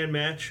Iron Man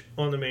match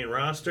on the main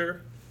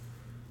roster.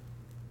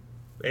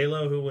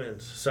 Alo, who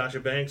wins? Sasha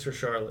Banks or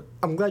Charlotte?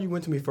 I'm glad you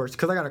went to me first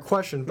because I got a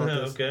question about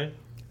this. Okay.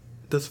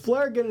 Does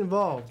Flair get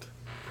involved?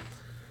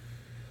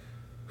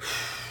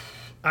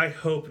 I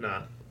hope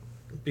not,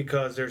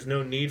 because there's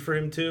no need for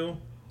him to.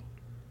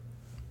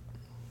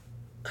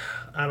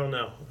 I don't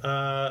know.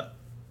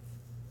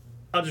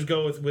 I'll just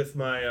go with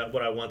my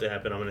what I want to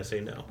happen. I'm going to say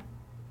no.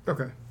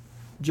 Okay.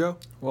 Joe?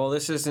 Well,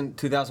 this isn't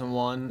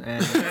 2001,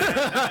 and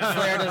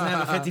Flair doesn't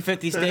have a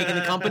 50-50 stake in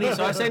the company,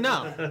 so I say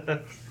no.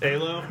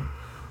 Alo?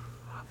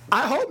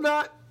 I hope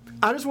not.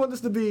 I just want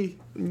this to be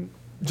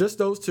just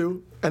those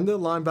two and the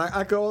linebacker.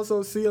 I could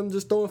also see him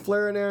just throwing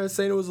Flair in there and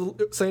saying it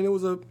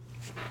was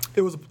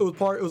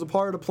part of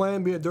the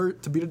plan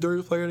to be the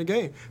dirtiest player in the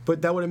game.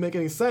 But that wouldn't make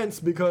any sense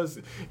because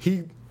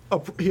he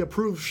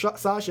approved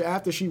Sasha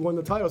after she won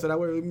the title, so that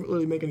wouldn't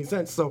really make any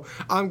sense. So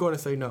I'm going to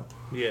say no.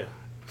 Yeah.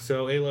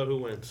 So Alo, who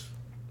wins?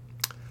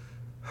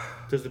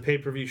 Does the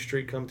pay-per-view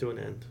streak come to an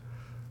end?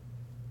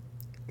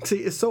 See,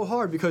 it's so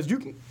hard because you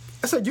can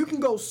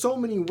go so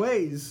many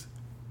ways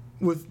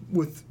with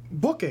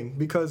booking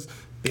because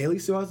Bayley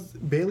still has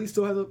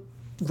a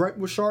gripe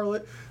with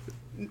Charlotte.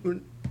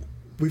 We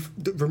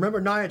remember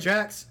Nia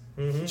Jax.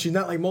 Mm-hmm. She's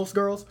not like most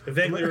girls. I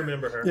vaguely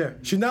remember her. Yeah,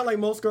 she's not like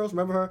most girls.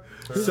 Remember her?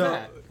 Who's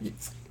that?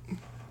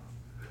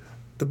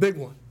 The big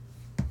one.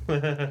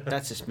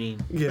 That's just mean.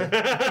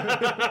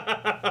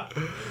 Yeah.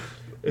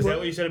 Is that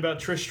what you said about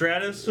Trish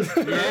Stratus? Yeah. Is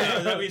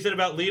that what you said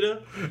about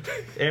Lita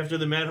after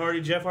the Matt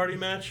Hardy Jeff Hardy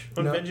match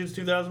on Vengeance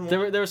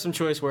 2001? There were some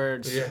choice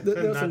words. Yeah,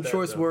 there were some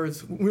choice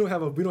words. We don't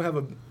have a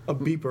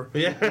beeper.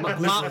 Yeah.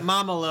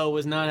 Mama Lo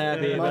was not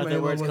happy about the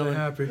words coming.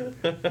 Happy.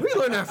 Where you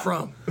learn that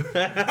from?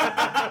 But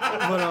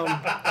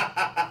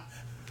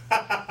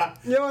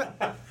you know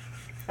what?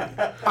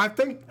 I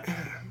think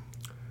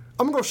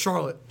I'm gonna go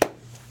Charlotte.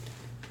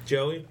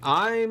 Joey?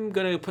 I'm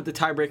gonna put the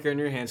tiebreaker in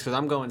your hands because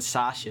I'm going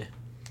Sasha.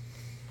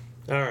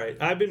 All right.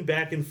 I've been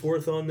back and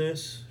forth on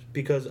this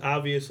because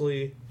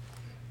obviously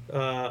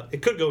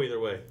it could go either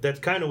way. That's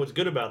kind of what's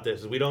good about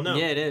this is we don't know.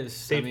 Yeah, it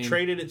is. They've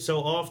traded it so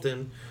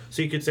often,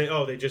 so you could say,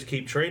 oh, they just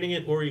keep trading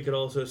it, or you could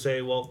also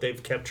say, well, if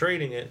they've kept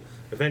trading it,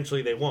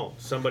 eventually they won't.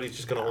 Somebody's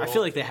just going to hold I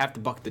feel like they have to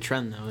buck the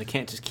trend, though. They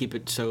can't just keep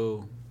it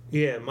so...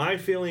 Yeah, my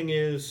feeling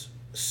is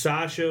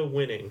Sasha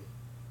winning.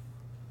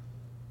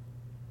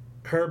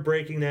 Her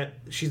breaking that...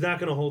 She's not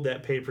going to hold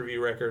that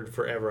pay-per-view record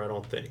forever, I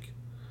don't think.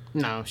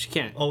 No, she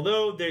can't.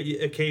 Although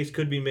a case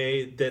could be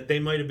made that they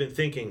might have been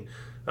thinking,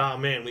 oh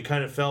man, we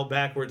kind of fell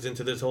backwards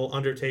into this whole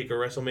Undertaker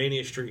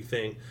WrestleMania streak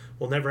thing.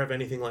 We'll never have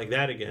anything like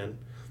that again.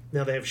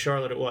 Now they have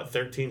Charlotte at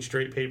 13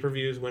 straight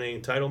pay-per-views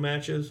winning title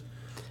matches.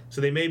 So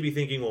they may be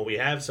thinking, well, we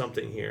have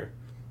something here.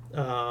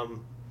 But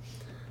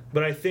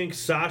I think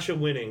Sasha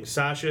winning,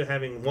 Sasha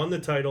having won the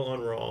title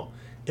on Raw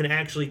and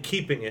actually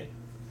keeping it,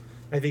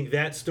 I think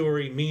that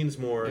story means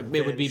more than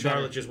would be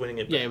Charlotte better. just winning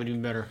it back. Yeah, it would be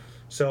better.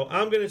 So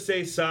I'm going to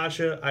say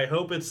Sasha. I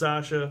hope it's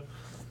Sasha.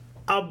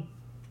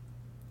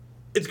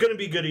 It's going to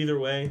be good either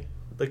way.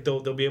 Like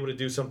they'll be able to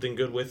do something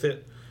good with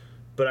it.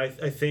 But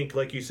I think,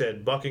 like you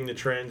said, bucking the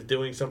trend,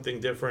 doing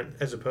something different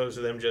as opposed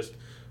to them just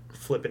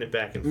flipping it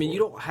back and forth. I mean, you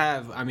don't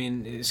have... I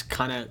mean, it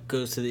kind of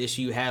goes to the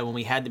issue you had when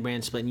we had the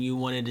brand split and you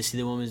wanted to see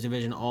the women's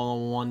division all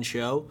on one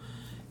show.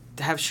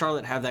 To have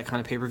Charlotte have that kind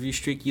of pay-per-view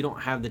streak, you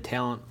don't have the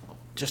talent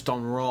just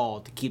on Raw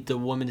to keep the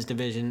women's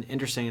division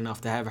interesting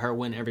enough to have her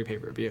win every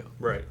pay-per-view.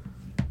 Right.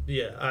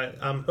 Yeah,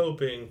 I'm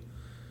hoping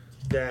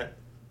that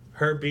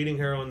her beating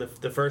her on the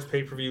first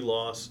pay-per-view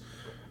loss,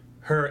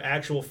 her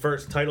actual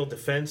first title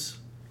defense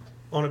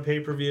on a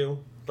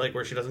pay-per-view, like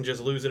where she doesn't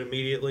just lose it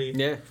immediately.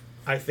 Yeah.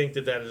 I think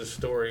that is a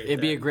story.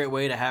 It'd be a great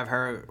way to have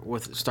her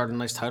start a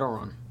nice title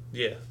run.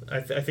 Yeah,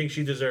 I think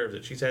she deserves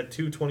it. She's had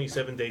 2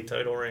 27-day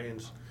title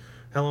reigns.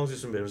 How long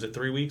has this been? Was it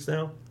 3 weeks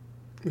now?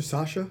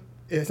 Sasha?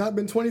 It's not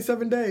been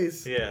 27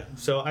 days. Yeah,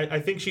 so I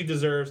think she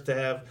deserves to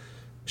have...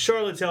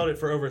 Charlotte's held it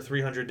for over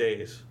 300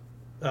 days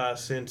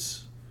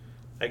since,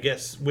 I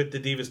guess, with the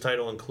Divas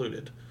title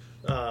included.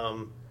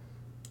 I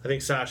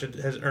think Sasha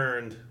has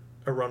earned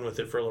a run with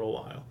it for a little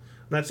while.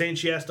 I'm not saying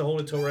she has to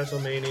hold it till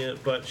WrestleMania,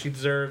 but she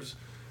deserves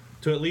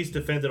to at least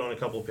defend it on a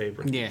couple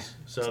pay-per-views. Yeah.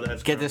 So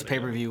that's get this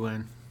pay-per-view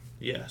win.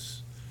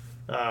 Yes.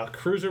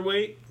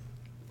 Cruiserweight,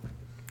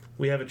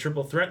 we have a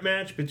triple threat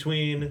match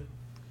between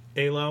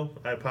Alo,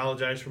 I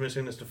apologize for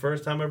missing this the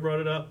first time I brought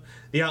it up.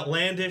 The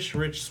outlandish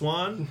Rich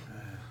Swann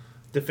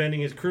defending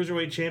his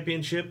Cruiserweight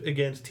Championship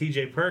against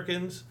T.J.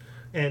 Perkins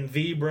and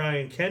the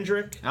Brian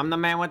Kendrick. I'm the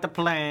man with the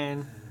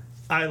plan.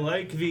 I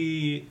like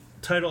the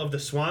title of the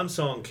Swan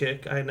Song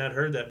kick. I had not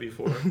heard that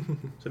before.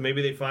 So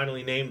maybe they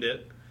finally named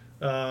it.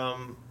 I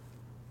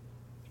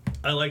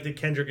like that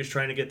Kendrick is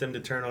trying to get them to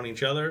turn on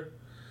each other.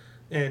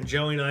 And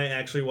Joey and I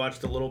actually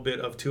watched a little bit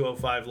of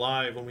 205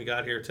 Live when we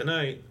got here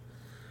tonight.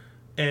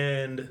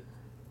 And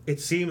it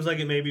seems like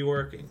it may be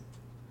working.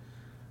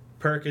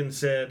 Perkins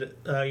said,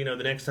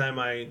 the next time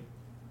I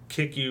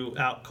kick you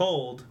out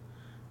cold,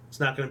 it's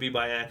not going to be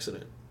by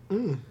accident.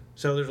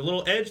 So there's a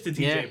little edge to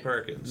T.J.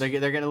 Perkins. They're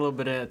getting a little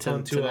bit of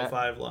on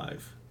 205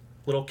 Live.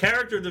 Little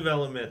character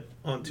development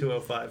on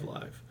 205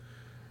 Live.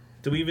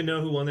 Do we even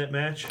know who won that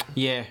match?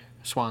 Yeah,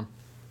 Swan.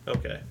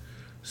 Okay.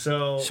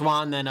 So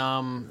Swan. Then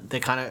they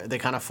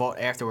kind of fought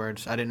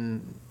afterwards. I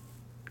didn't,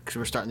 because we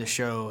were starting the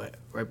show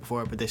right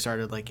before, but they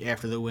started like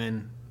after the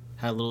win,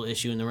 had a little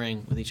issue in the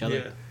ring with each other.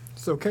 Yeah.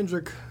 So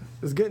Kendrick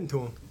is getting to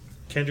him.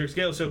 Kendrick's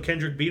Gale. So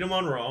Kendrick beat him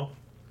on Raw.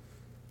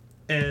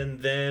 And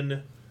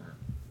then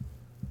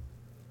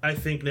I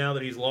think now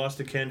that he's lost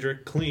to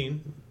Kendrick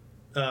clean,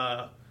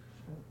 I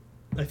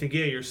think,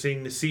 you're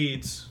seeing the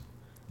seeds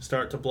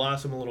start to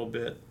blossom a little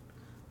bit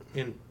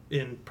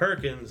in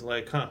Perkins,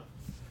 like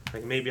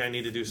maybe I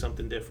need to do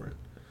something different.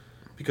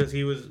 Because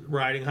he was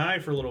riding high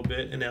for a little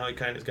bit, and now he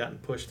kind of gotten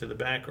pushed to the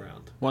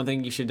background. One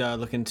thing you should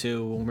look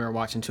into when we were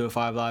watching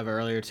 205 Live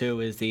earlier, too,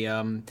 is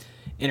the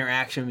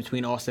interaction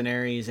between Austin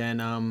Aries and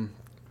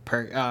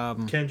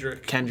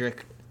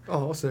Kendrick.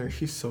 Oh, Austin,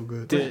 he's so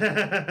good. Dude,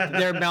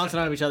 they're bouncing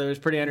on each other. It was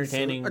pretty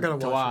entertaining I gotta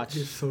to watch.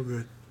 He's so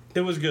good.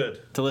 It was good.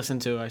 To listen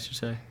to, I should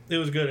say. It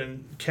was good,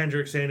 and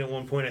Kendrick saying at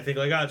one point, I think,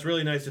 it's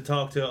really nice to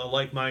talk to a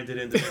like-minded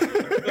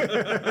individual.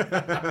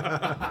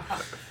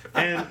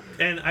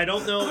 and I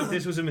don't know if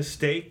this was a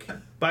mistake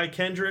by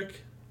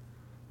Kendrick,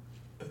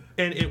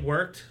 and it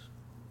worked.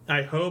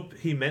 I hope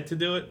he meant to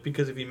do it,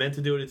 because if he meant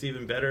to do it, it's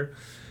even better.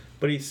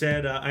 But he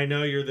said, I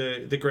know you're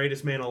the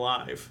greatest man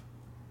alive.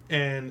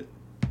 And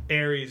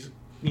Aries,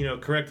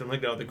 correct him,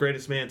 like, no, the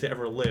greatest man to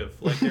ever live.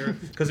 Like,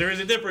 because there is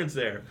a difference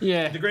there.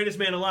 Yeah. The greatest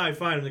man alive,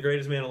 fine, I'm the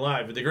greatest man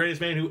alive. But the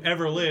greatest man who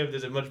ever lived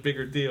is a much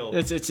bigger deal.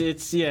 It's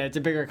a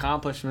bigger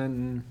accomplishment.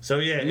 And so,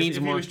 yeah, it means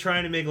if he more. was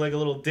trying to make, like, a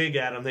little dig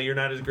at him that you're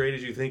not as great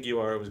as you think you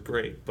are, it was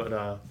great.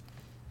 But,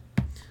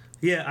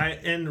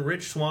 and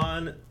Rich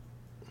Swann,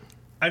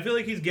 I feel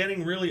like he's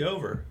getting really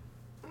over.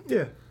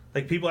 Yeah.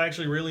 Like, people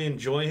actually really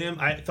enjoy him.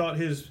 I thought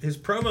his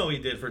promo he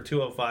did for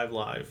 205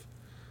 Live,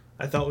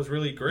 I thought was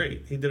really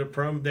great. He did a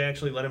promo. They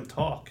actually let him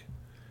talk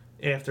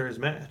after his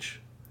match.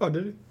 Oh,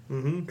 did he?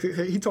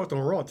 Mm-hmm. He talked on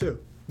Raw, too.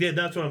 Yeah,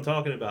 that's what I'm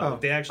talking about. Oh.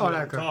 They actually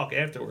let him talk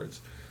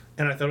afterwards.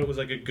 And I thought it was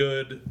like a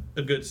good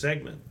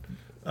segment.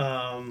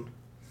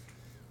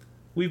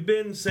 We've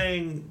been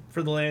saying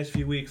for the last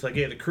few weeks, like,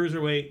 the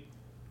Cruiserweight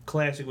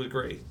Classic was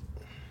great.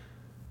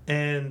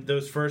 And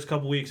those first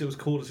couple weeks, it was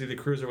cool to see the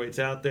Cruiserweights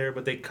out there,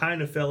 but they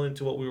kind of fell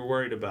into what we were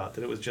worried about,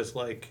 that it was just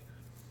like...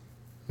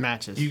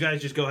 matches. You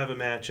guys just go have a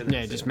match. And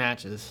just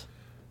matches.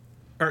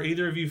 Are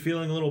either of you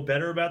feeling a little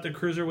better about the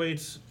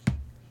Cruiserweights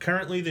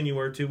currently than you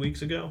were 2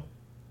 weeks ago?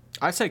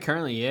 I'd say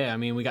currently, yeah. I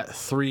mean, we got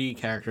 3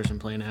 characters in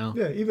play now.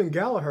 Yeah, even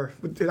Gallagher.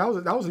 That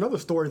was another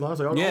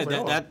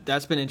storyline.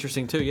 That's been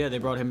interesting, too. Yeah, they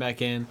brought him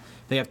back in.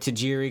 They have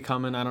Tajiri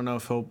coming. I don't know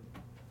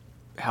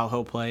how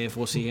he'll play, if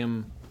we'll see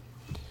him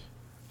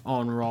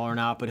on Raw or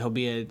not, but he'll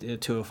be at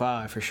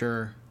 205 for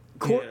sure.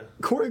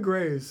 Corey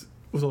Graves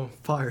was on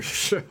fire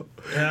show.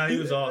 Yeah, he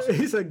was awesome.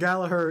 He said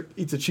Gallagher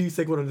eats a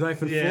cheesesteak with a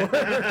knife and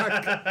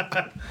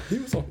fork. He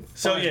was on fire.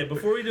 So,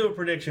 before we do a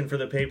prediction for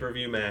the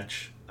pay-per-view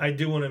match, I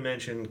do want to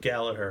mention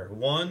Gallagher.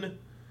 One,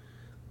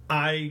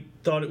 I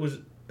thought it was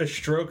a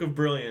stroke of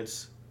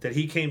brilliance that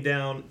he came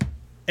down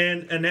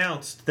and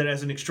announced that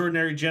as an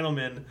extraordinary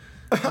gentleman,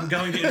 I'm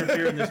going to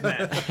interfere in this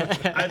match.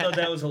 I thought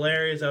that was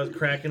hilarious. I was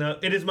cracking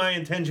up. It is my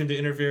intention to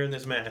interfere in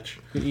this match.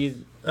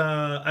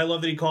 I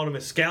love that he called him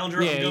a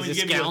scoundrel. Yeah, I'm going to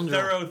give you a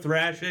thorough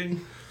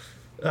thrashing.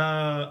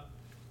 The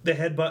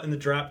headbutt and the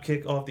drop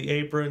kick off the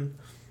apron.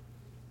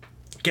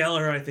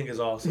 Gallagher, I think, is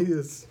awesome. He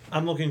is.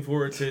 I'm looking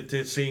forward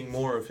to seeing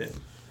more of him.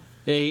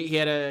 Yeah, he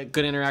had a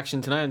good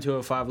interaction tonight on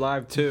 205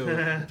 Live, too.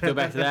 To go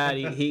back to that,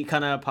 he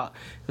kind of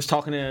was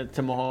talking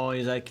to Mahal.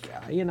 He's like,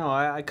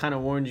 I kind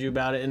of warned you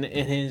about it. And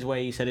in his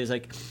way, he said,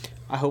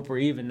 I hope we're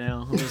even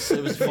now.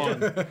 It was fun.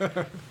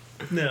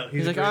 No,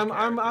 he's like,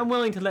 I'm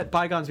willing to let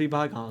bygones be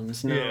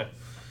bygones. No. Yeah.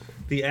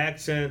 The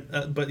accent,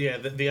 but the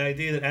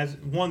idea that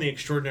the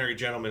extraordinary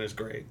gentleman is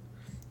great.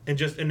 And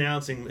just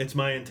announcing, it's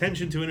my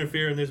intention to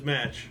interfere in this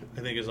match,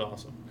 I think is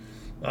awesome.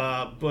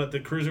 But the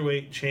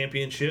Cruiserweight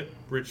Championship,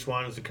 Rich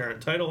Swann is the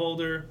current title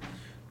holder.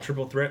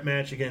 Triple threat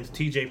match against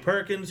T.J.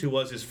 Perkins, who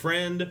was his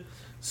friend,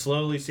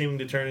 slowly seeming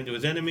to turn into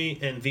his enemy,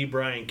 and the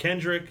Brian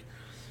Kendrick,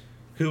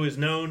 who is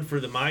known for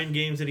the mind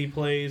games that he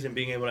plays and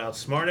being able to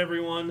outsmart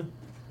everyone.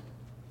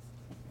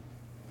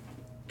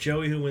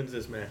 Joey, who wins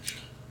this match?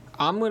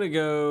 I'm going to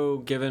go,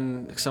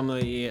 given some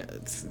of the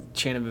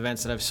chain of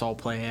events that I've saw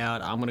play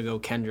out, I'm going to go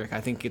Kendrick.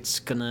 I think it's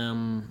going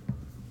to,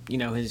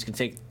 he's going to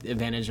take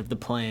advantage of the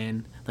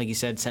plan. Like you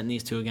said, setting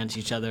these two against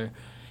each other.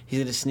 He's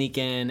going to sneak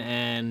in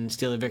and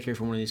steal a victory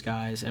from one of these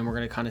guys, and we're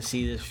going to kind of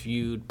see this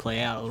feud play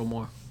out a little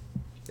more.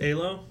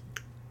 Alo?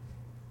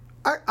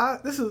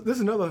 This is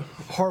another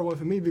hard one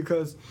for me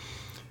because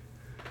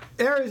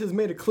Aries has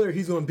made it clear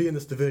he's going to be in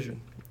this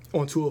division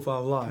on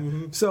 205 Live.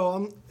 Mm-hmm.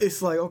 So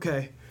it's like,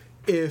 okay,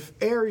 if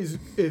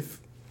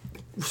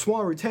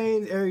Swann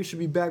retains, Aries should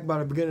be back by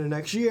the beginning of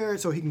next year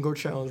so he can go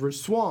challenge Rich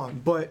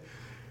Swann. But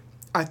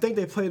I think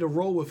they played a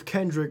role with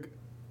Kendrick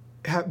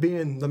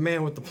being the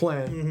man with the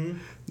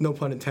plan, no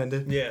pun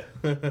intended. Yeah.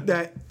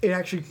 that it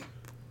actually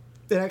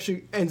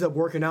ends up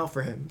working out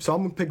for him. So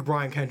I'm going to pick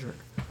Brian Kendrick.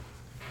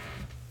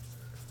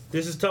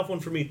 This is a tough one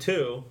for me,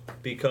 too,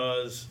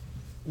 because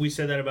we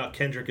said that about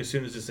Kendrick as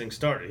soon as this thing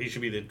started. He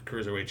should be the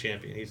Cruiserweight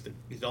champion. He's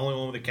the only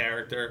one with a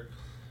character.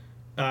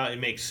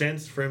 It makes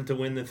sense for him to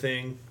win the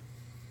thing.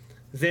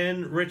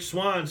 Then Rich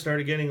Swann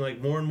started getting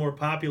more and more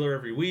popular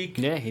every week.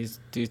 Yeah, he's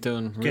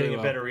doing really getting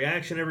well. a better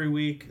reaction every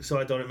week. So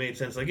I thought it made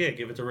sense.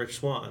 Give it to Rich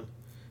Swann.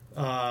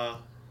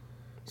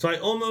 So I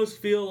almost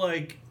feel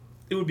like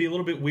it would be a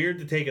little bit weird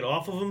to take it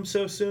off of him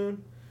so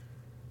soon.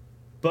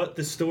 But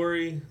the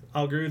story,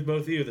 I'll agree with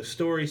both of you. The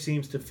story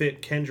seems to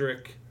fit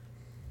Kendrick.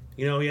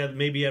 He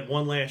had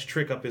one last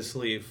trick up his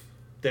sleeve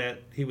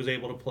that he was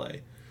able to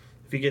play.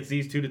 If he gets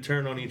these two to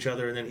turn on each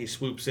other and then he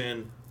swoops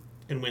in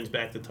and wins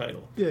back the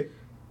title. Yeah,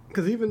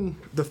 because even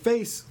the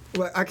face,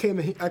 I came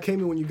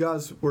in when you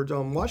guys were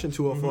watching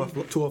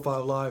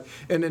 205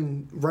 Live, and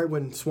then right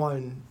when Swann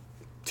and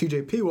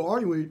TJP were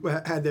arguing,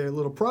 had their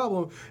little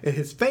problem, and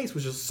his face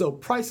was just so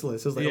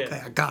priceless. It was like,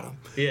 okay, I got him.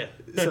 Yeah.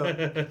 So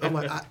I'm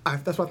like,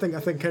 that's why I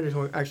think Kendrick's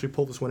going to actually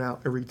pull this one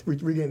out and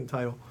regain the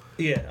title.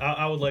 Yeah,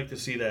 I would like to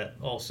see that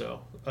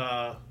also.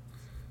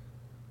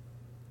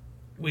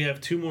 We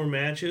have two more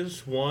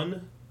matches.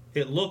 One,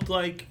 it looked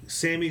like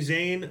Sami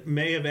Zayn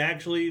may have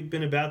actually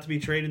been about to be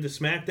traded to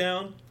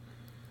SmackDown.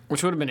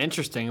 Which would have been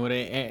interesting. It would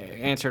have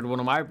answered one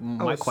of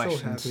my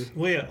questions. So happy.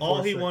 Well, yeah,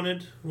 all he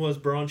wanted was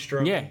Braun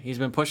Strowman. Yeah, he's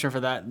been pushing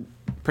for that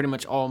pretty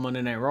much all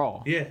Monday Night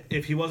Raw. Yeah,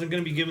 if he wasn't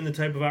going to be given the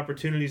type of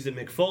opportunities that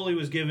Mick Foley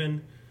was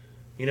given,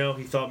 he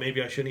thought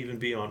maybe I shouldn't even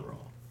be on Raw.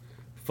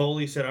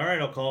 Foley said, all right,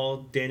 I'll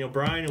call Daniel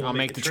Bryan and we'll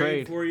make the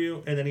trade for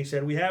you. And then he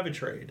said, we have a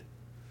trade.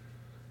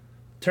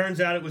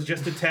 Turns out it was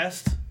just a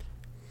test.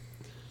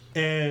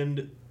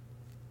 And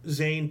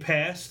Zayn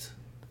passed.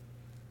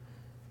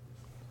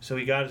 So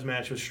he got his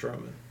match with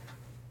Strowman.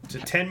 It's a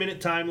 10-minute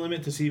time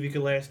limit to see if he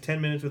could last 10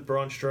 minutes with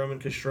Braun Strowman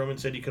because Strowman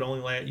said you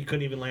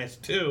couldn't even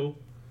last 2.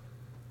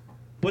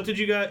 What did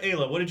you got,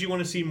 Ayla? What did you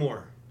want to see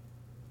more?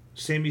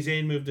 Sami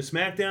Zayn move to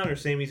SmackDown or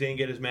Sami Zayn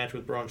get his match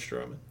with Braun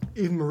Strowman?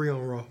 Even Marie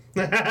on Raw.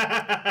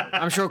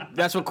 I'm sure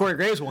that's what Corey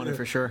Graves wanted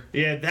for sure.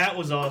 Yeah, that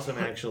was awesome,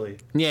 actually.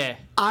 Yeah.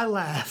 I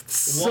laughed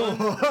so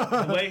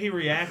hard. The way he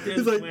reacted.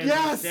 He's like, when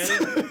yes! he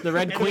said it. The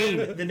Red And Queen.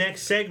 then the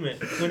next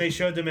segment, when they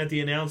showed them at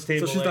the announce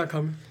table. So she's not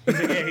coming? He's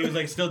like, yeah, he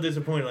was still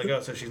disappointed.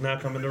 Oh, so she's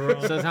not coming to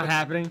Raw? So it's not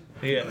happening?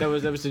 Yeah. That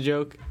was the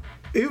joke?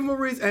 Even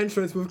Marie's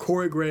entrance with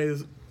Corey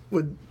Graves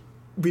would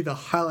be the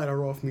highlight of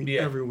Raw for me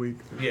every week.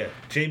 Yeah,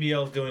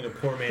 JBL's doing a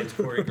poor man's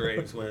Corey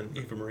Graves when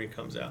Eva Marie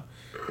comes out.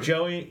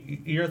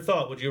 Joey, your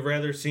thought? Would you have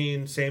rather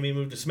seen Sami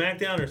move to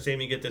SmackDown or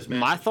Sami get this match?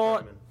 My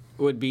thought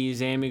would be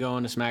Sami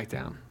going to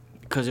SmackDown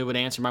because it would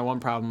answer my one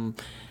problem.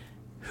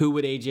 Who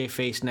would AJ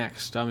face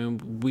next? I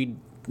mean, we're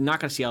not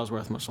going to see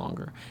Ellsworth much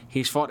longer.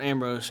 He's fought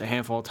Ambrose a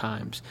handful of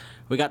times.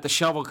 We got the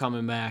Shovel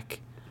coming back,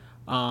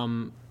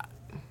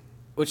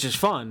 which is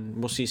fun.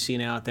 We'll see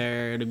Cena out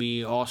there. It'll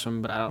be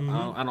awesome, but I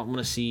don't want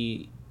to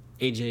see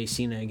AJ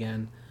Cena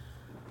again.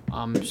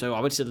 So I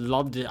would say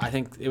loved it. I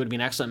think it would be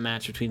an excellent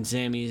match between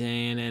Sami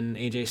Zayn and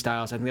AJ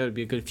Styles. I think that would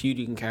be a good feud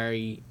you can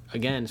carry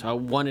again. So I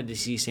wanted to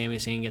see Sami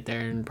Zayn get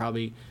there and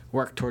probably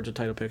work towards a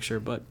title picture.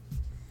 But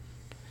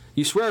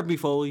you swear at me,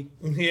 Foley.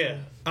 Yeah,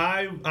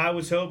 I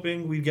was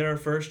hoping we'd get our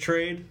first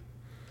trade.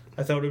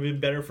 I thought it would be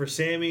better for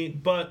Sami,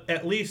 but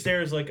at least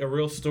there's a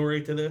real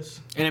story to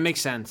this. And it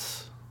makes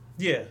sense.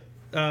 Yeah,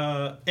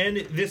 and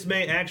this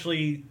may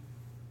actually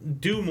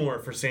do more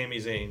for Sami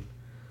Zayn.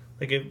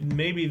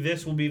 Maybe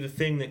this will be the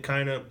thing that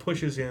kind of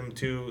pushes him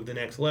to the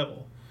next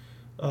level.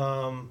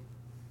 Because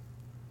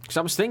I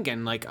was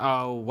thinking,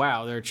 oh,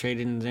 wow, they're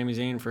trading Sami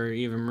Zayn for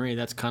Eva Marie.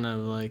 That's kind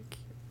of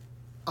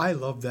I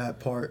love that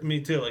part. Me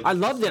too. I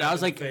loved it. I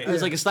was it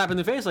was like a slap in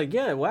the face.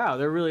 Yeah, wow,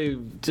 they're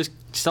really just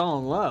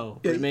selling low.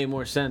 But it made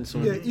more sense.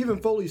 Yeah,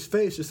 even Foley's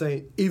face just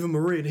saying Eva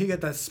Marie, and he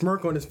got that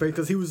smirk on his face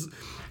because he was.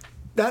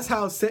 That's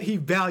how he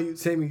valued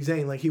Sami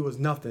Zayn, like he was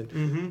nothing.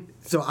 Mm-hmm.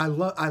 So I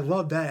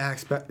love that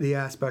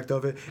aspect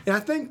of it, and I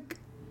think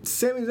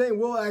Sami Zayn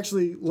will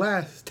actually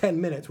last 10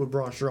 minutes with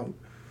Braun Strowman.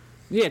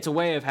 Yeah, it's a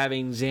way of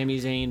having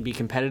Sami Zayn be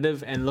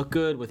competitive and look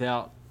good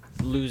without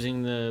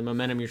losing the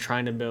momentum you're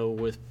trying to build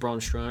with Braun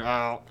Strowman.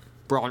 I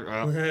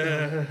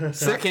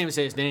can't even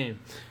say his name.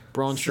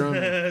 Braun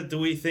Strowman. Do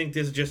we think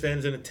this just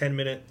ends in a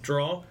 10-minute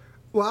draw?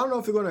 Well, I don't know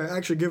if they're going to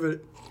actually give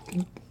it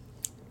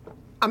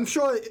I'm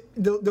sure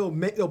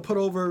they'll put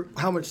over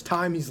how much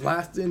time he's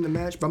lasted in the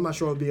match, but I'm not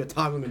sure it'll be a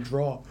time limit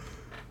draw.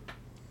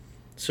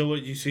 So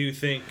you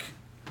think?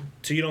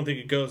 So you don't think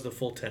it goes the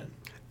full 10?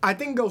 I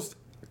think it goes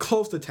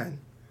close to 10.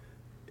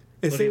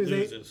 And But same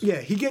he as loses. yeah,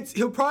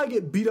 he'll probably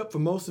get beat up for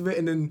most of it,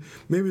 and then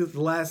maybe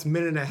the last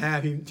minute and a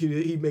half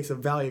he makes a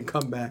valiant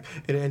comeback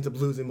and ends up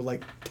losing with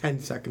like 10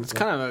 seconds. It's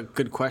kind of a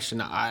good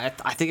question. I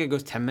think it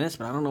goes 10 minutes,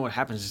 but I don't know what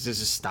happens.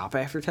 Does it stop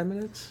after 10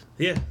 minutes?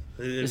 Yeah.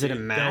 Is it a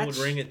Bell match? would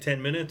ring at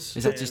 10 minutes.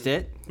 Is that just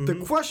it? The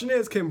question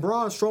is, can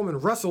Braun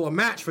Strowman wrestle a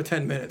match for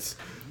 10 minutes?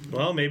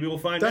 Well, maybe we'll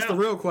find That's out. the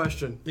real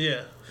question.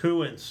 Yeah. Who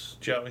wins,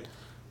 Joey?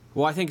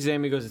 Well, I think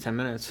Sammy goes to 10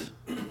 minutes.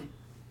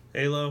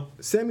 Halo?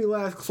 Sammy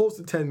lasts close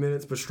to 10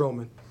 minutes, but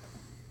Strowman.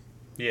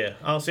 Yeah.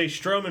 I'll say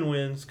Strowman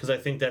wins because I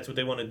think that's what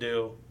they want to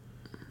do.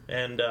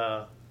 And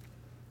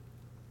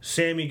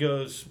Sammy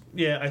goes,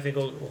 yeah, I think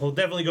he'll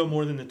definitely go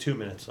more than the 2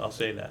 minutes. I'll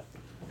say that.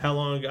 How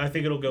long? I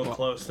think it'll go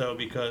close, though,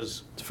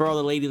 because... For all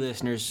the lady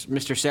listeners,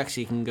 Mr.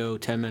 Sexy can go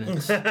 10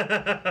 minutes.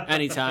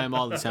 Anytime,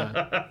 all the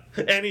time.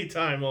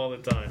 Anytime, all the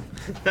time.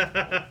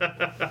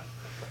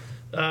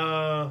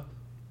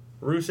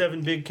 Rusev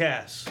and Big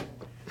Cass.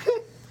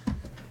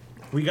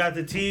 We got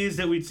the tease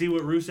that we'd see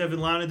what Rusev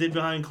and Lana did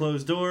behind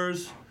closed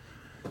doors.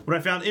 What I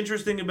found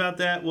interesting about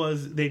that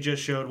was they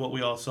just showed what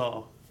we all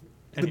saw.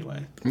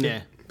 Anyway.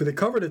 Yeah. But they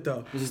covered it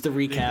though. This is the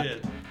They recap.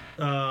 did.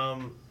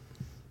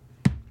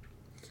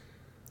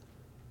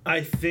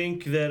 I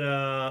think that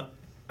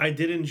I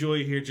did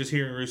enjoy hearing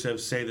Rusev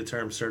say the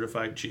term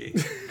certified G.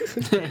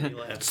 Made me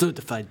laugh.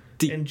 Certified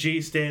D. And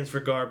G stands for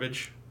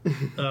garbage.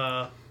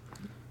 I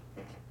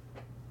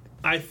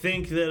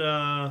think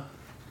that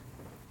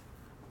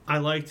I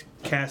liked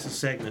Cass's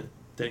segment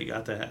that he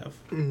got to have.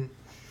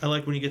 I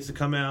like when he gets to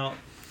come out,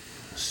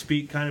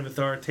 speak kind of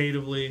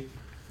authoritatively.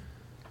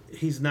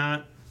 He's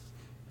not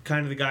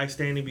kind of the guy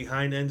standing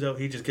behind Enzo.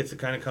 He just gets to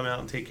kind of come out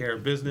and take care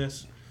of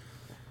business.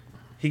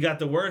 He got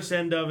the worst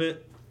end of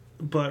it,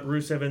 but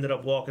Rusev ended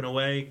up walking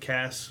away.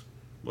 Cass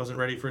wasn't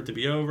ready for it to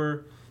be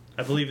over.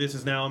 I believe this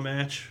is now a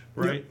match,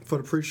 right? Yep, for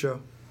the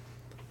pre-show.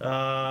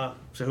 So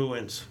who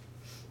wins?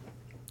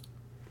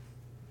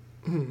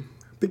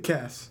 Big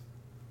Cass.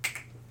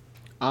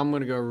 I'm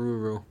going to go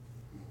Ruru.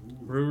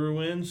 Ruru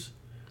wins?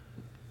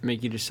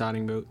 Make you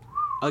deciding vote.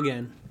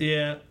 Again.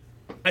 Yeah.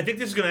 I think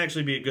this is going to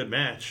actually be a good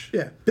match.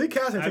 Yeah, Big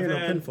Cass ain't taking no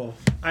had- pinfall.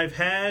 I've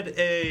had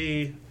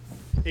a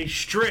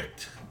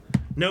strict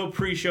no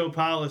pre-show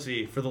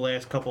policy for the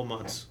last couple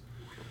months.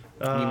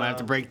 You might have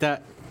to break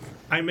that.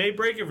 I may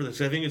break it for this.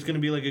 I think it's going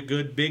to be like a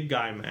good big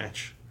guy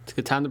match. It's a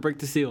good time to break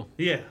the seal.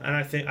 Yeah, and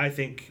I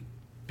think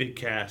Big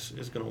Cass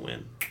is going to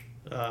win.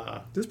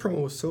 This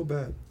promo was so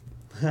bad.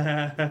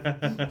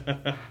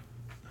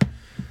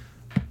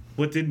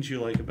 What didn't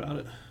you like about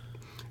it?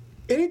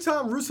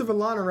 Anytime Rusev and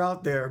Lana are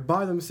out there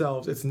by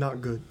themselves, it's not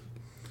good.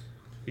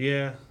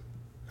 Yeah,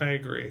 I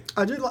agree.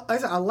 I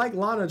like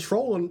Lana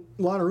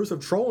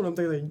Rusev trolling them,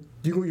 thinking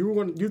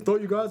you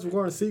thought you guys were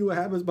going to see what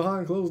happens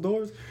behind closed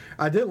doors.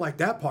 I did like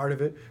that part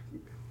of it.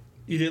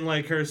 You didn't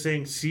like her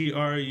saying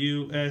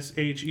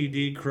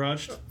CRUSHED,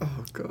 crushed?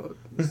 Oh god.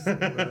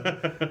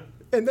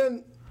 And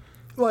then,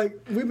 like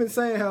we've been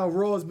saying, how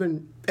Raw has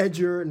been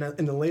edgier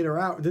in the later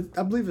hour.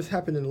 I believe this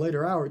happened in the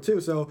later hour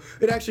too. So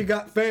it actually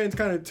got fans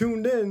kind of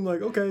tuned in,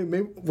 like, okay,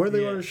 maybe where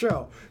they on the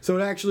show. So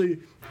it actually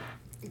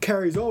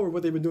carries over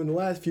what they've been doing the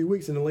last few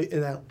weeks in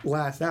that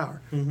last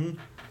hour.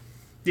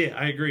 Yeah,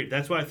 I agreed.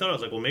 That's why I thought. I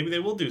was like, well, maybe they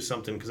will do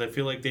something because I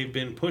feel like they've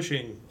been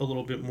pushing a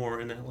little bit more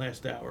in that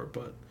last hour.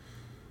 But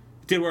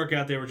it did work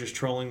out. They were just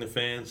trolling the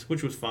fans,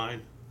 which was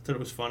fine. Thought it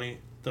was funny.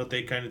 Thought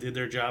they kind of did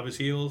their job as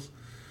heels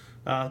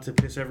to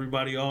piss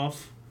everybody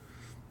off.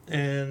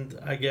 And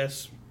I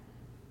guess,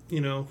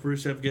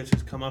 Rusev gets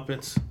his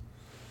comeuppance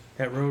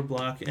at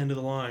Roadblock, end of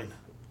the line.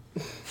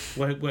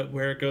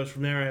 Where it goes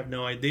from there, I have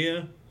no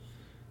idea.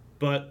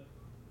 But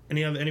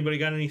anybody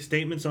got any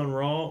statements on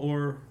Raw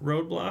or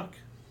Roadblock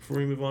before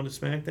we move on to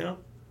SmackDown?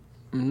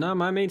 No,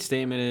 my main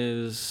statement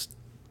is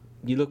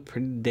you look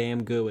pretty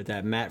damn good with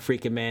that Matt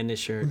freaking Madness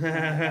shirt.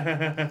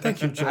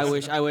 Thank you,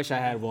 Josh. I wish I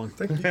had one.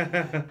 Thank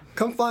you.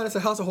 Come find us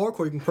at House of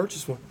Hardcore. You can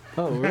purchase one.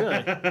 Oh,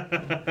 really?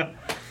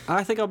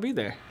 I think I'll be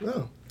there.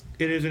 No.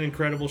 It is an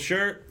incredible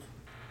shirt.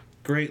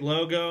 Great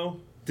logo.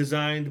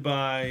 Designed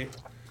by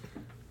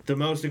the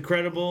most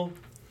incredible,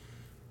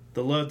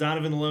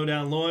 Donovan the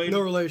Lowdown Lloyd.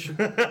 No relation.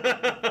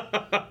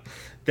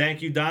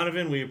 Thank you,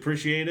 Donovan. We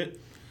appreciate it.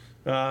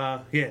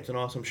 It's an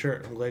awesome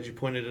shirt. I'm glad you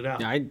pointed it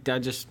out. I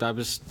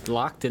was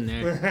locked in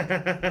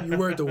there. You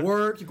wear it to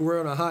work. You can wear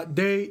it on a hot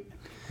date.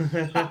 You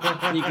could,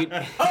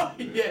 Oh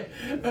yeah,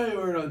 I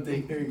wear it on a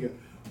date. There you go.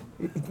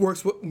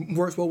 Works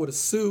well with a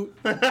suit.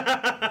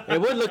 it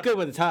would look good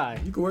with a tie.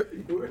 You can wear.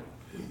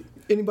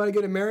 Anybody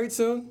getting married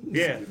soon?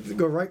 Yeah.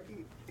 Go right.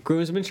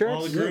 Groomsman shirts.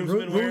 All the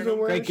groomsmen wearing them.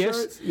 Great gifts.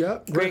 shirts.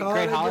 Yep. Great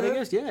holiday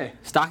gift. gifts. Yeah.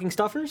 Stocking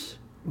stuffers.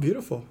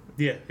 Beautiful.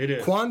 Yeah, it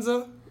is.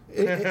 Kwanzaa.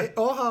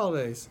 All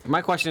holidays.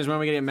 My question is when are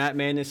we getting Matt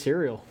Madness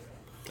cereal?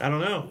 I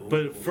don't know.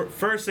 But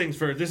first things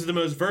first, this is the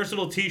most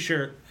versatile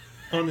t-shirt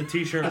on the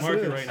T-shirt Yes, it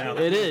market is. right now.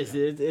 It is.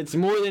 It's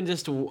more than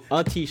just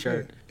a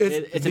T-shirt.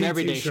 It's an the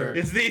everyday T-shirt. shirt.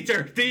 It's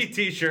the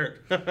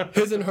T-shirt.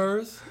 His and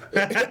hers.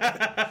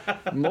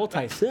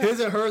 Multi-set. His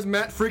and hers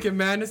freaking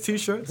madness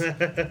T-shirts.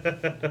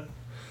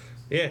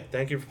 Yeah,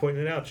 thank you for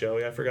pointing it out,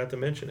 Joey. I forgot to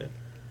mention it.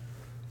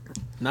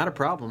 Not a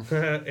problem.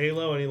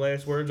 Alo, any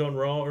last words on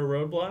Raw or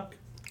Roadblock?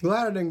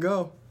 Glad I didn't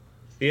go.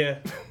 Yeah,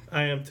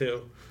 I am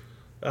too.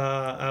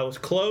 I was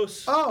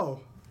close. Oh,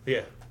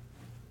 Yeah.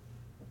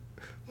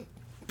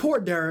 poor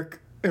Derek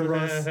and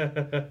Russ.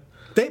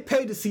 They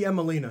paid to see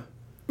Emelina.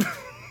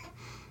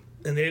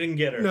 And they didn't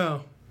get her.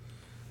 No.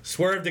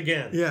 Swerved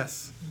again.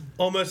 Yes.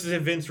 Almost as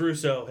if Vince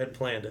Russo had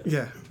planned it.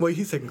 Yeah. Well,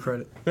 he's taking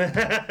credit.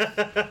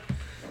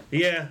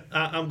 Yeah,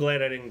 I'm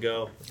glad I didn't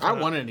go. I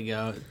wanted to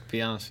go, to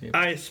be honest with you.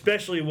 I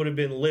especially would have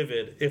been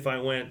livid if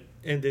I went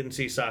and didn't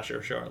see Sasha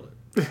or Charlotte.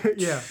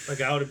 Yeah.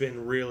 Like, I would have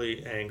been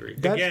really angry.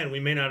 That- Again, we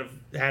may not have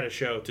had a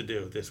show to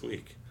do this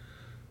week.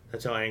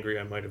 That's how angry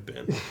I might have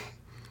been.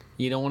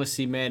 You don't want to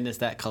see madness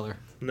that color.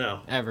 No.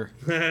 Ever.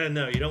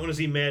 No, you don't want to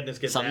see madness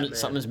get that mad.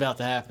 Something's about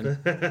to happen.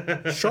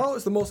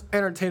 Charlotte's the most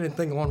entertaining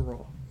thing on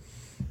Raw.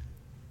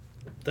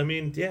 I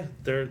mean, yeah,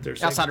 they're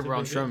Outside of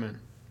segments Braun are pretty Strowman.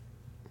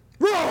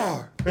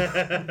 Roar!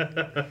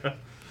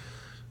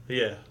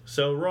 Yeah.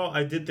 So Raw,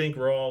 I did think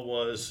Raw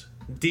was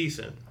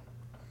decent.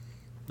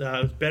 It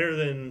was better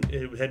than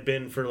it had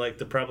been for like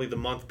probably the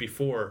month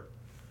before.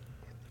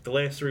 The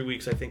last 3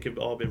 weeks, I think, have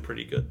all been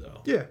pretty good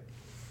though. Yeah.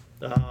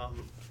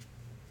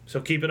 So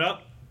keep it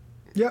up.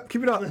 Yep.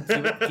 Keep it up.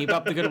 Keep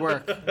up the good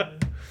work.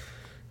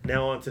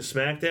 Now on to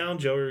SmackDown.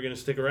 Joey, are you going to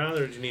stick around,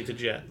 or did you need to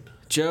jet?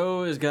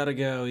 Joe has got to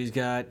go. He's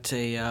got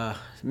a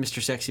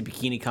Mr. Sexy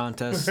bikini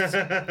contest,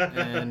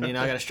 and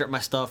I got to strip my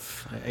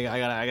stuff. I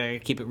gotta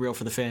keep it real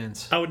for the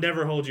fans. I would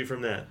never hold you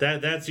from that.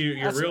 That's your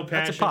real passion.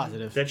 That's a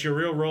positive. That's your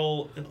real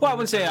role. Well, I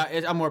wouldn't say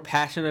I'm more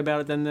passionate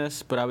about it than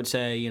this, but I would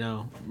say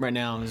right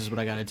now this is what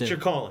I got to do. It's your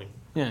calling.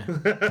 Yeah.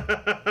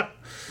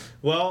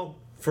 Well,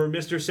 for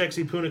Mr.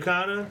 Sexy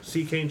Punakana,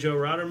 CK and Joe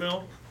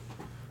Rottermill,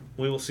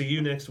 we will see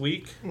you next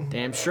week.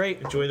 Damn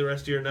straight. Enjoy the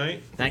rest of your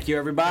night. Thank you, Thank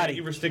everybody.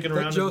 you for sticking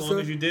around as Joseph. long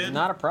as you did.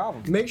 Not a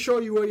problem. Make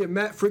sure you wear your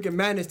freaking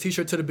madness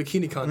T-shirt to the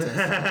bikini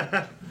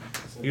contest.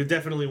 You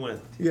definitely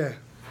win. Yeah.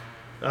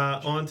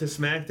 On to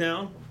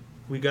SmackDown.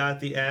 We got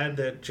the ad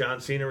that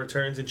John Cena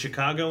returns in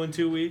Chicago in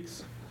 2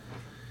 weeks.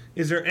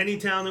 Is there any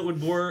town that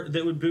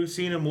would boo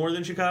Cena more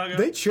than Chicago?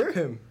 They cheer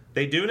him.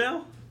 They do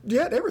now?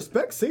 Yeah, they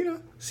respect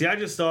Cena. See, I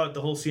just thought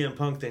the whole CM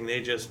Punk thing,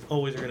 they just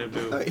always are going to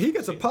boo. He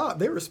gets a pop.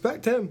 They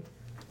respect him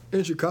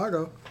in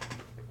Chicago.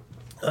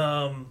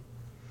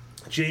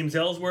 James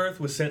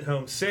Ellsworth was sent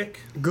home sick.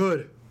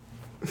 Good.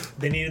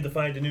 They needed to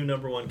find a new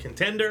number one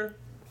contender.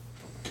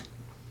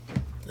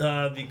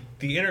 The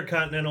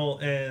Intercontinental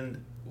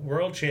and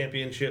World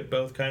Championship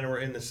both kind of were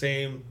in the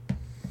same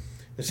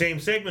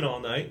segment all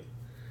night.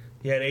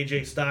 You had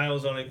AJ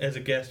Styles on as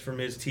a guest from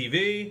Miz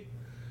TV.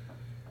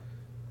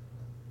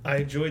 I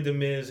enjoyed the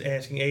Miz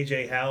asking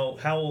AJ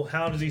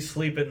how does he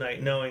sleep at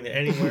night knowing that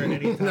anywhere at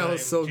any time That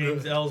was so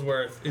James good.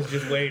 Ellsworth is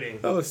just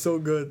waiting. That was so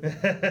good.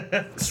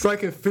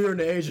 Striking fear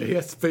into AJ. He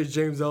has to face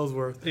James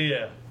Ellsworth.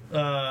 Yeah.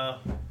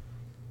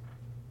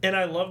 And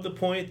I love the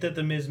point that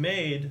the Miz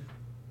made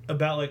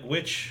about like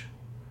which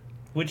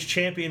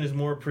champion is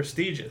more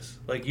prestigious.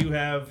 Like, you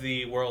have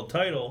the world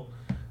title,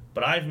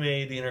 but I've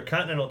made the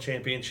Intercontinental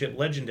Championship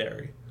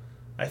legendary.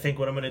 I think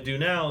what I'm going to do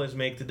now is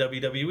make the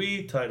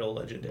WWE title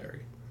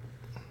legendary.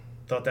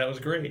 Thought that was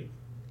great.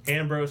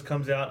 Ambrose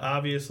comes out,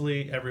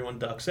 obviously. Everyone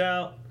ducks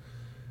out.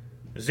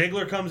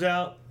 Ziggler comes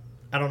out.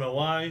 I don't know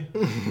why.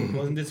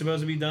 Wasn't it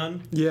supposed to be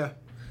done? Yeah.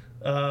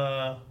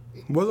 Was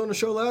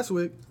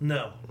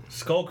No.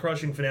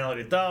 Skull-crushing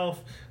finale to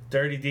Dolph.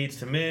 Dirty deeds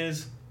to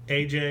Miz.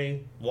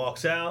 AJ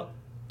walks out.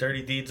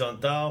 Dirty deeds on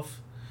Dolph.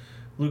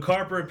 Luke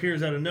Harper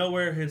appears out of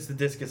nowhere, hits the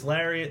discus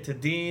lariat to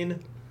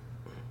Dean,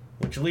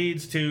 which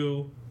leads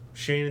to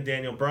Shane and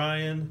Daniel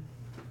Bryan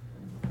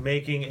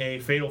making a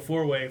fatal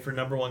four-way for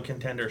number one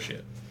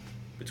contendership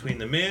between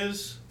The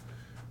Miz,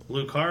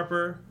 Luke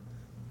Harper,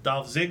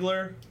 Dolph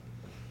Ziggler,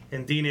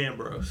 and Dean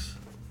Ambrose.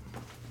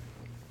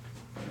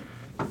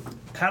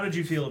 How did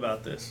you feel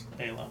about this,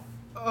 Halo?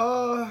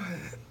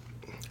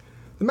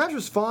 The match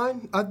was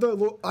fine. I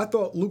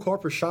thought Luke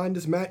Harper shined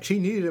this match. He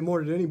needed it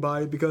more than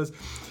anybody because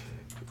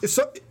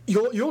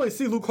you only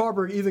see Luke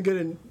Harper even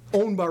getting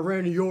owned by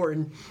Randy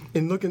Orton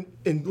and looking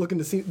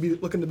to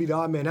be the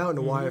odd man out in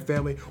the Wyatt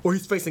family, or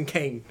he's facing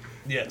Kane.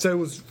 Yeah. So it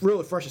was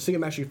really fresh to see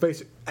him actually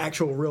face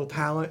actual real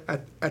talent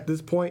at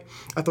this point.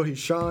 I thought he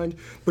shined,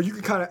 but you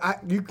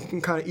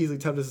can kind of easily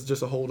tell this is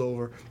just a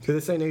holdover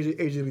because they're saying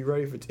AJ will be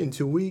ready in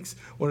 2 weeks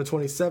on the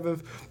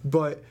 27th,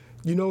 but.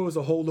 It was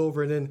a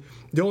holdover, and then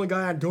the only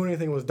guy not doing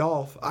anything was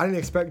Dolph. I didn't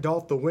expect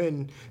Dolph to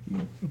win,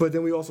 but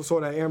then we also saw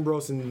that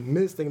Ambrose and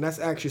Miz thing. And that's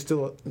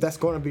actually that's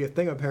going to be a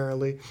thing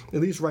apparently,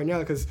 at least right now,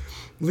 because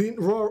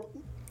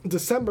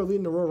December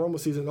leading the Royal Rumble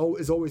season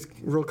is always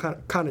real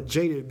kind of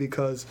jaded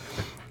because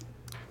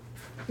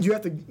you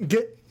have to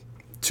get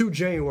to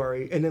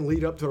January and then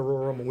lead up to the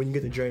Royal Rumble when you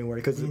get to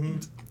January because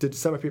the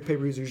December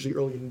pay-per-views are usually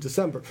early in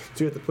December,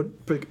 so you have to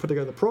put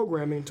together the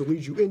programming to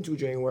lead you into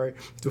January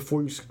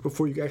before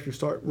you actually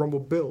start Rumble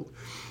build.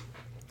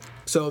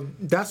 So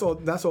that's all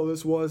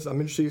this was.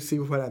 I'm interested to see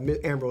how that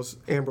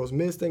Ambrose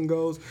Miz thing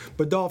goes.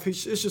 But Dolph,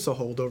 it's just a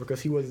holdover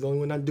because he was the only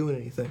one not doing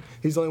anything.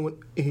 He's the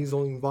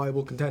only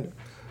viable contender.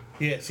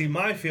 Yeah. See,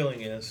 my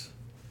feeling is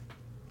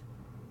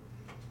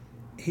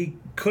he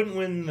couldn't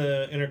win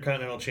the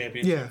Intercontinental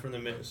Championship from the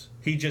Miz.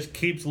 He just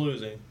keeps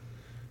losing.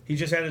 He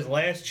just had his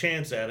last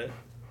chance at it.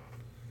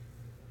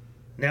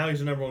 Now he's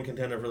the number one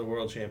contender for the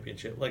World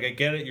Championship. Like, I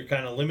get it. You're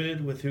kind of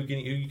limited with who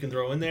you can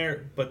throw in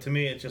there. But to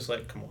me, it's just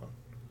like, come on.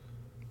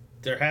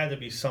 There had to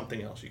be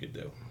something else you could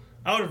do.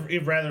 I would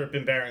have rather have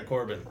been Baron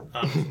Corbin,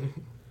 honestly.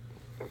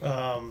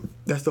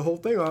 That's the whole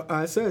thing.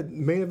 I said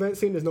main event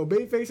scene. There's no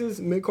baby faces.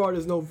 Mid card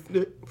is no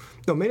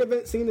main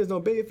event scene. There's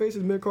no baby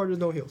faces. Mid card there's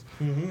no heels.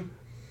 Mm-hmm.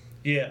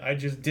 Yeah, I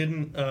just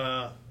didn't.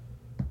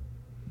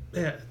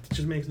 It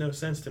just makes no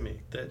sense to me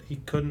that he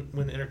couldn't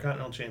win the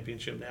Intercontinental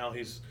Championship. Now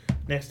he's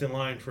next in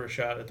line for a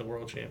shot at the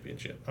World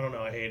Championship. I don't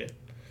know. I hate it.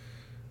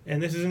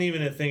 And this isn't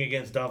even a thing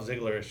against Dolph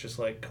Ziggler. It's just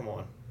like, come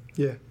on.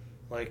 Yeah.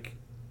 Like.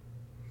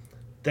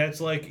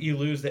 That's like you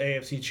lose the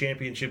AFC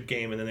Championship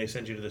game and then they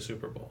send you to the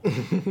Super Bowl.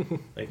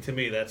 Like, to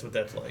me, that's what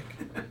that's like.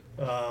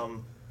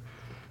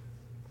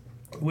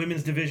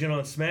 Women's division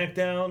on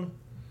SmackDown.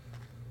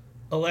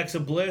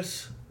 Alexa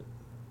Bliss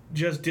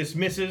just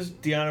dismisses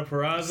Deonna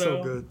Purrazzo.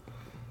 So good.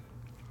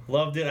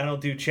 Loved it. I don't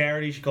do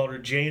charity. She called her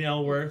Jane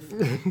Elworth.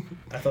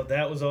 I thought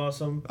that was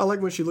awesome. I like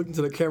when she looked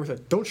into the camera and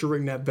said, "Don't you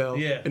ring that bell?"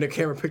 Yeah. And the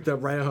camera picked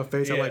up right on her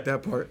face. Yeah. I like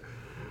that part.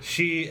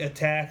 She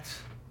attacked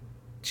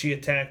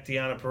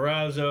Deonna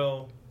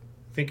Purrazzo,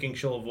 thinking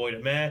she'll avoid a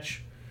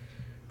match.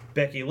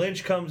 Becky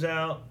Lynch comes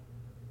out,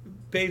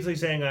 basically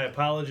saying, I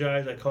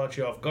apologize, I caught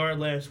you off guard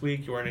last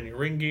week, you weren't in your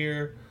ring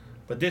gear,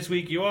 but this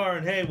week you are,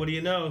 and hey, what do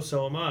you know,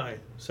 so am I.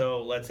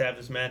 So let's have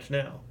this match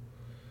now.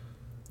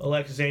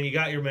 Alexa saying, you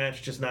got your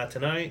match, just not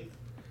tonight.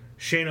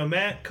 Shane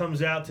O'Mac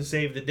comes out to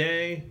save the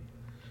day,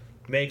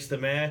 makes the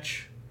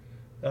match.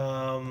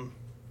 What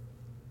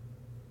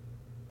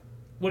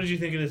did you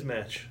think of this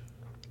match?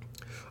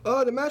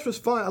 The match was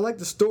fun. I like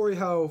the story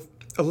how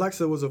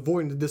Alexa was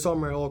avoiding the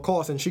disarm at all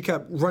costs, and she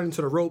kept running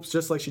to the ropes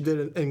just like she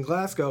did in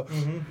Glasgow.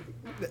 Mm-hmm.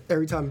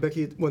 Every time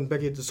when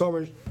Becky had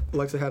disarmed,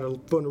 Alexa had her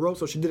foot in the rope,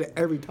 so she did it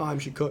every time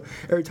she could.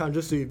 Every time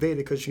just to evade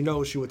it because she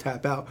knows she would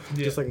tap out,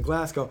 just like in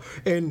Glasgow.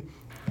 And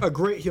a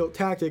great heel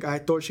tactic I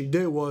thought she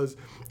did was,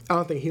 I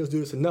don't think heels do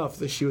this enough,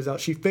 that she was out.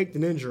 She faked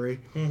an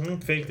injury. Mm-hmm.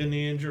 Faked the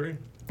knee injury.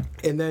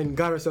 And then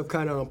got herself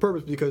kind of on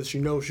purpose because she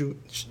knows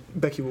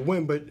Becky would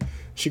win, but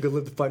she could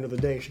live to fight another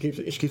day. She keeps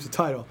the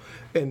title.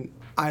 And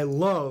I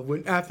love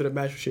when after the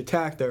match she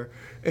attacked her,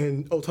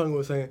 and Otunga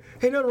was saying,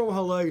 "Hey, nothing wrong with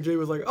her leg." Jay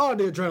was like, "Oh,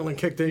 the adrenaline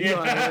kicked in." You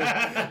know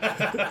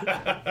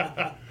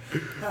how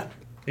it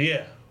is.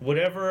 Yeah,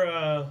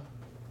 whatever.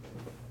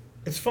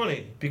 It's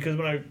funny because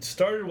when I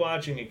started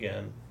watching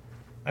again,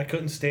 I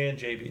couldn't stand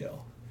JBL,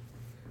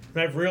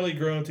 and I've really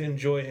grown to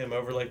enjoy him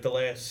over like the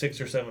last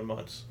 6 or 7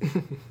 months.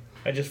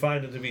 I just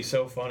find him to be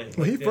so funny.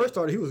 When he first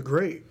started, he was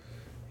great.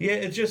 Yeah,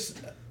 it's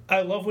just,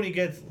 I love when he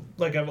gets,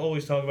 like I've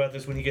always talked about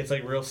this, when he gets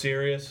like real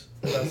serious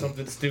about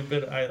something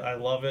stupid. I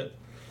love it.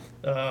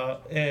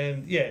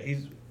 And yeah,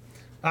 he's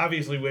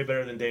obviously way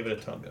better than David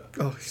Otunga.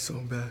 Oh, he's so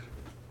bad.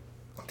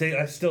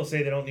 I still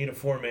say they don't need a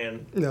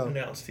 4-man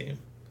announce team.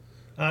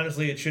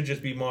 Honestly, it should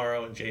just be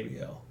Morrow and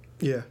JBL.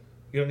 Yeah.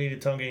 You don't need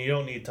Otunga and you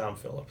don't need Tom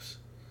Phillips.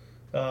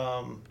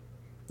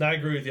 I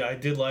agree with you. I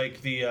did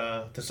like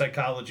the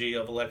psychology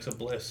of Alexa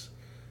Bliss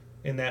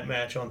in that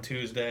match on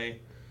Tuesday.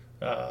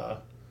 I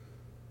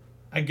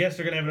guess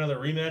they're going to have another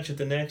rematch at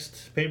the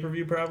next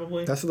pay-per-view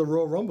probably. That's the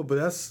Royal Rumble, but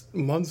that's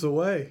months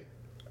away.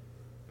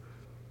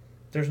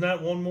 There's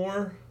not one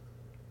more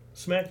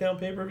SmackDown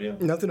pay-per-view?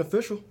 Nothing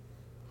official.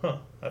 Huh.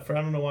 I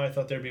don't know why I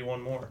thought there'd be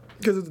one more.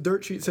 Because the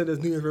dirt sheet said there's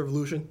New Year's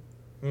Revolution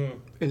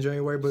in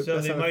January, but so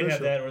that's they not might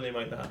official. have that or they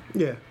might not.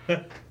 Yeah.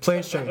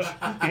 Plans change.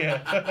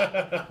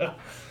 Yeah.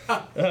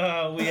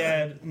 We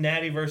had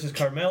Natty versus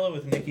Carmella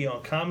with Nikki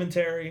on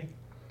commentary.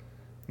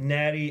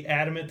 Natty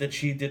adamant that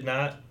she did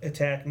not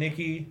attack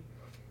Nikki.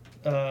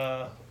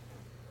 Carmella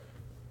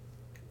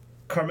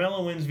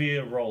wins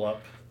via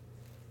roll-up,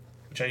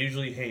 which I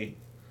usually hate.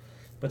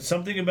 But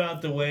something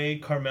about the way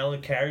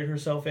Carmella carried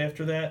herself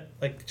after that,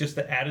 like just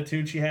the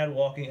attitude she had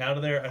walking out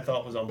of there, I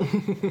thought was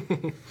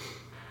unbelievable.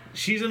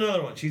 She's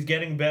another one. She's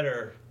getting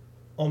better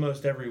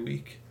almost every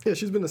week. Yeah,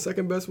 she's been the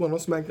second best one on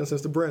SmackDown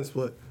since the brand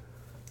split.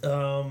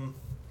 Where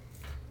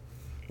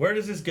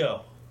does this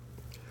go?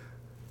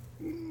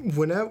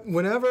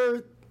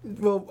 Whenever,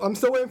 well, I'm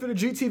still waiting for the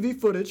GTV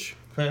footage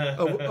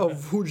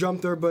of who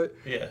jumped her, but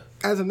Yeah.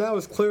 as of now,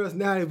 it's clear as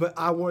Natty, but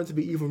I want it to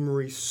be Eva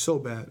Marie so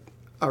bad.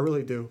 I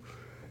really do.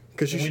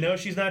 Because We know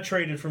she's not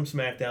traded from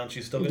SmackDown.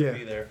 She's still going to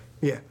be there.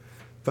 Yeah.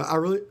 But I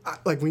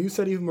like when you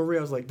said Eva Marie,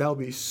 I was like, that would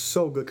be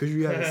so good because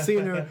you haven't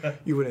seen her,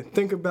 you wouldn't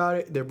think about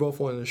it. They're both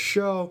on the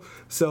show,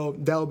 so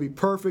that would be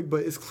perfect.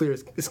 But it's clear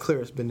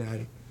it's been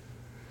Natty.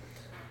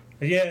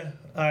 Yeah.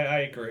 I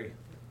agree.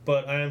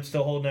 But I am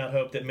still holding out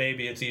hope that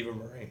maybe it's Eva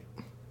Marie.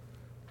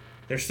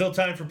 There's still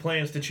time for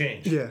plans to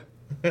change. Yeah.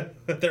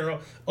 They're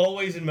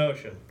always in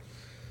motion.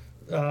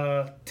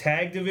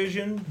 Tag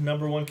division,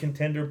 number one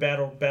contender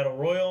battle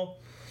royal.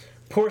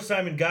 Poor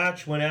Simon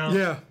Gotch went out.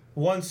 Yeah.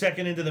 1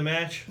 second into the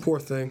match. Poor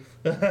thing.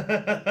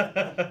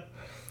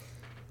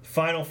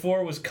 Final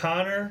four was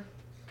Connor,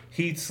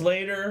 Heath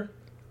Slater,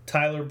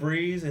 Tyler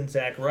Breeze, and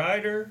Zack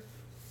Ryder.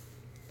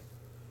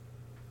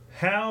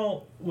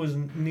 How was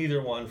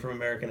neither one from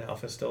American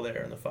Alpha still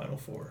there in the final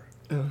four?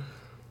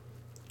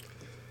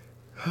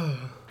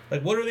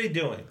 Like, what are they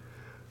doing?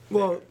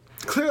 Well,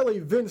 clearly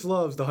Vince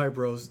loves the Hype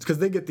Bros because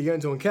they get the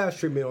end zone cash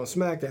treatment on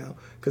SmackDown.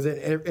 Because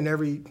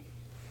every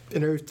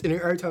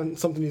time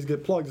something needs to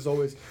get plugged, it's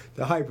always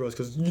the Hype Bros.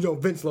 Because you know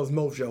Vince loves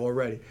Mojo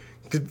already.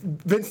 Because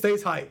Vince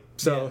stays hype,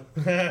 so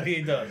Yeah.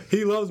 He does.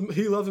 he loves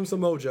him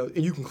some Mojo,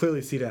 and you can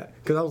clearly see that.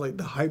 Because I was like,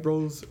 the Hype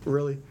Bros,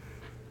 really?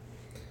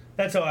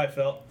 That's how I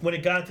felt. When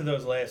it got to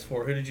those last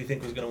four, who did you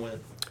think was going to win?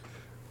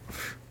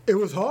 It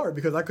was hard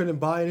because I couldn't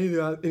buy any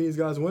of these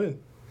guys winning.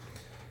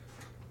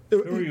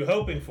 Who were you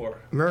hoping for?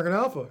 American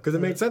Alpha, because it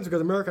made sense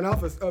because American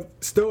Alpha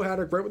still had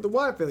a great with the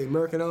Wyatt family.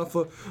 American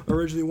Alpha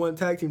originally won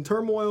Tag Team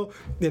Turmoil,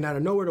 then out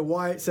of nowhere the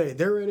Wyatt say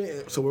they're in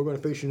it, so we're going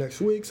to face you next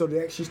week. So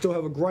they actually still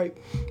have a gripe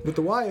with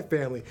the Wyatt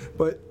family,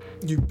 but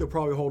they'll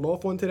probably hold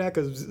off on to that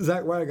because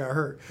Zack Ryder got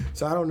hurt.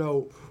 So I don't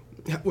know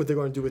what they're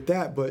going to do with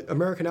that, but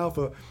American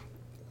Alpha,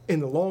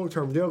 in the long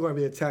term, they're going to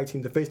be a tag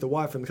team to face the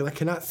Wyatt family because I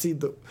cannot see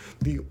the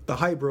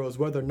Hype Bros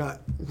whether or not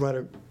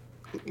Ryder.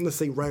 Let's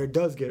say Ryder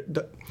does get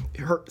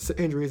hurt,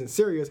 injury isn't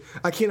serious.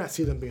 I cannot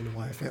see them being the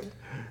Wyatt family.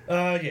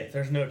 Yeah,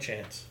 there's no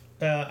chance.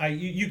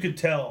 You could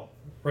tell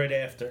right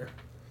after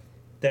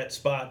that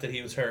spot that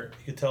he was hurt.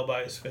 You could tell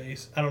by his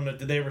face. I don't know.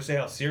 Did they ever say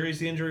how serious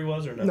the injury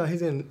was or no? No, I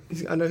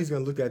know he's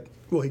going to look at.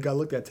 Well, he got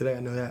looked at today. I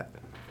know that.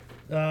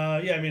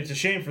 Yeah, I mean it's a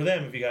shame for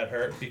them if he got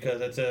hurt because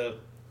that's a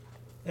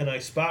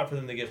nice spot for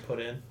them to get put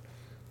in.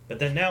 But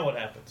then now what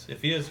happens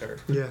if he is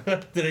hurt? Yeah.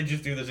 Did they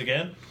just do this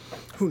again?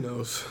 Who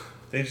knows?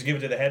 They just give it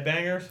to the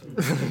headbangers?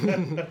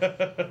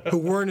 Who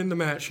weren't in the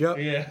match? Yep.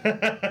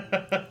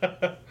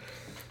 Yeah.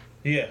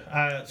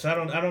 Yeah. So I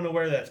don't know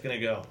where that's gonna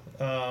go.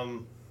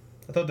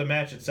 I thought the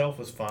match itself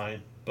was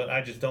fine, but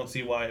I just don't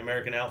see why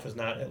American Alpha's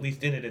not at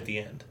least in it at the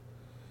end.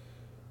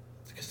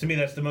 Because to me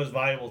that's the most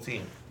viable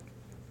team.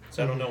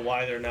 So I don't know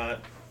why they're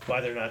not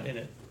in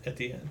it at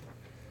the end.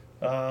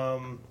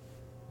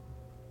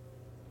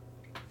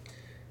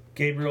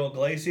 Gabriel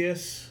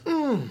Iglesias.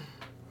 But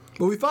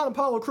we found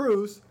Apollo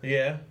Crews.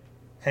 Yeah.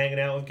 Hanging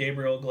out with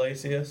Gabriel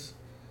Iglesias.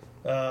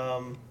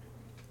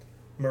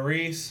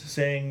 Maurice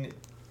saying,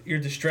 "You're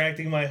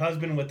distracting my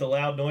husband with the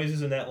loud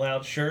noises and that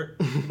loud shirt."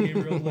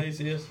 Gabriel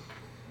Iglesias.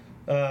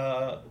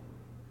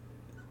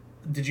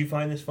 Did you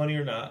find this funny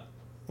or not?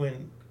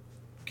 When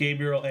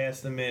Gabriel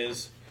asked The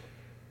Miz,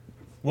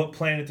 "What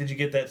planet did you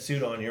get that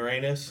suit on,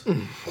 Uranus?"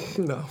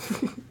 No.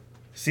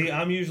 See,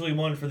 I'm usually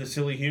one for the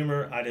silly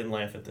humor. I didn't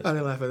laugh at this. I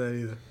didn't laugh at that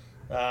either.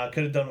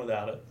 Could have done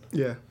without it.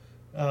 Yeah.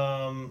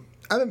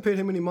 I haven't paid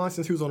him any mind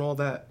since he was on All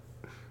That.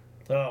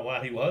 Oh,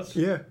 wow, he was?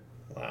 Yeah.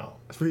 Wow.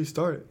 That's where he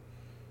started.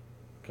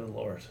 Good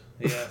Lord.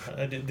 Yeah,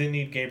 I didn't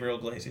need Gabriel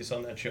Iglesias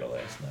on that show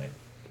last night.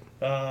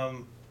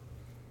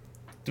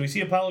 Do we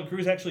see Apollo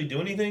Crews actually do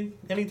anything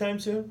anytime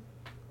soon?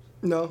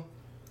 No.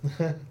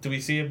 Do we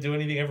see him do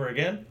anything ever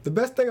again? The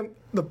best thing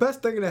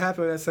that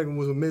happened in that segment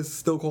was when Miz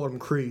still called him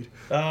Creed.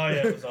 Oh,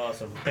 yeah, it was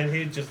awesome. And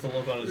he just the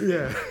look on his face.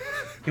 Yeah.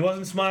 He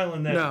wasn't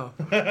smiling then. No.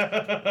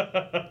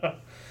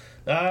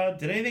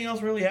 Did anything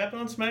else really happen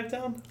on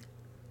SmackDown?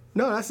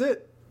 No, that's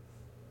it.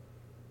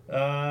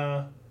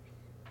 I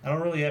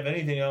don't really have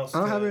anything else.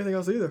 I don't have anything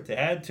else either. To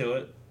add to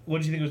it. What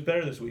did you think was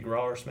better this week,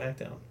 Raw or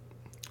SmackDown?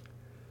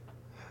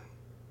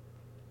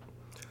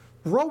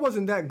 Raw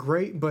wasn't that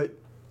great, but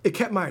it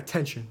kept my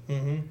attention.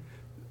 Mm-hmm.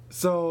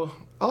 So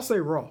I'll say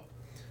Raw.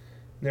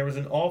 There was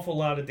an awful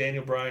lot of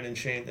Daniel Bryan and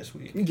Shane this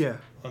week. Yeah,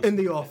 in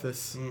the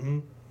office.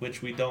 Mm-hmm.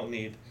 Which we don't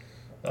need.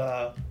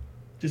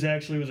 This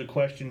actually was a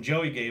question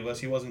Joey gave us.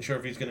 He wasn't sure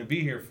if he's going to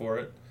be here for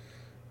it,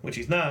 which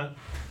he's not.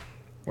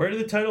 Where do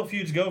the title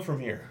feuds go from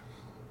here?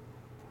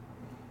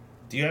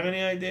 Do you have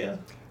any idea?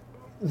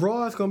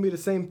 Raw is going to be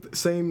the same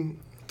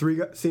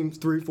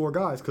 3-4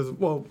 guys because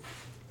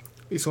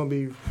it's going to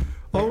be.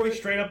 Are we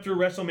straight up through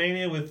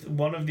WrestleMania with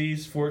one of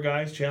these 4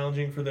 guys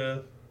challenging for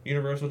the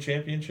Universal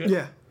Championship?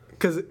 Yeah,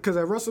 because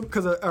at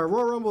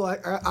Royal Rumble,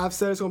 I've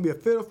said it's going to be a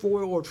fatal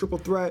 4 or a triple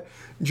threat.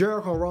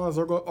 Jericho and Rollins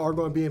are going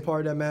to be in part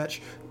of that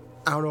match.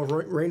 I don't know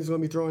if Reigns is going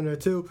to be thrown there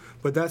too,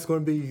 but that's going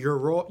to be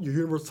your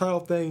Universal title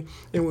thing.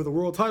 And with the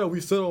world title,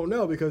 we still don't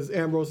know because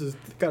Ambrose has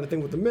got a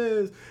thing with The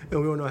Miz, and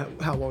we don't know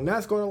how long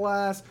that's going to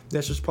last.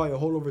 That's just probably a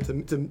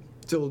holdover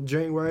till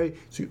January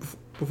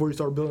before you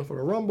start building for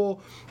the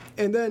Rumble.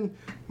 And then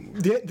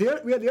we had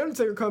The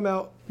Undertaker come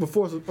out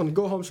before on the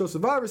Go Home Show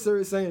Survivor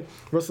Series saying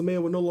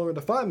WrestleMania will no longer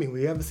define me.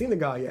 We haven't seen the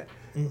guy yet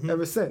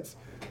ever since.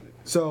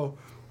 So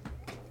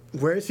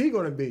where is he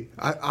going to be?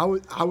 I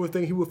would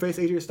think he would face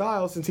AJ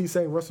Styles since he's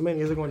saying WrestleMania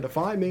isn't going to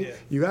define me. Yeah.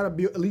 You got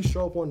to at least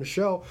show up on the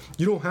show.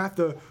 You don't have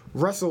to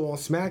wrestle on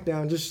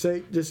SmackDown.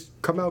 Just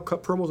come out,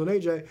 cut promos on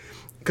AJ,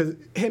 because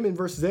him and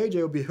versus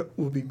AJ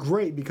would be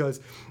great because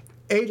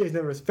AJ's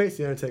never faced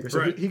the Undertaker,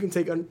 so Right. he can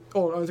take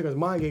all Undertaker's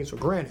mind games for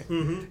granted,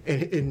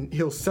 and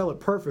he'll sell it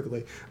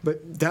perfectly.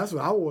 But that's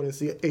what I want to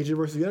see, AJ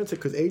versus the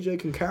Undertaker, because AJ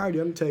can carry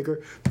the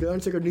Undertaker. The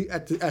Undertaker,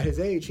 at his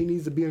age, he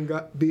needs to be in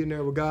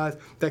there with guys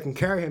that can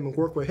carry him and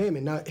work with him,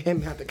 and not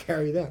him have to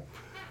carry them.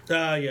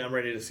 Yeah, I'm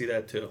ready to see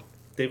that too.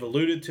 They've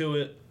alluded to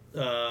it.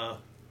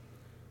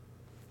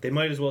 They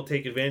might as well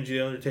take advantage of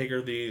the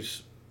Undertaker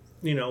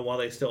while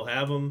they still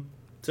have him.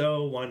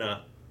 So why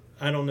not?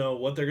 I don't know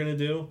what they're gonna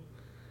do.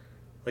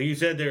 Like you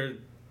said,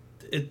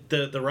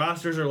 the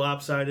rosters are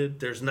lopsided.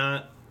 There's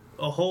not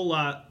a whole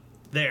lot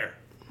there.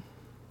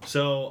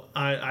 So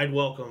I'd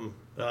welcome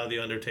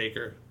the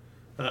Undertaker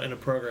in a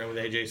program with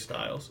AJ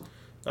Styles.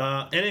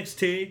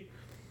 NXT,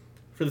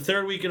 for the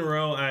third week in a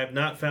row, I have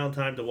not found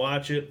time to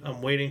watch it.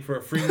 I'm waiting for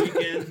a free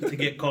weekend to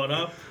get caught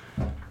up.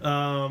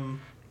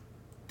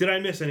 Did I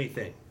miss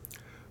anything?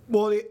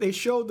 Well, they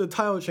showed the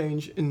title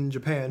change in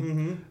Japan.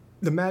 Mm-hmm.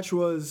 The match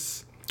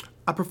was,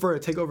 I prefer a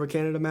Takeover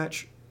Canada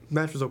match.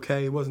 Match was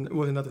okay. It wasn't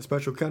nothing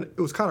special. It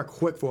was kind of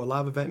quick for a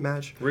live event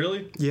match.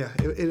 Really? Yeah,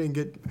 it didn't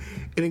get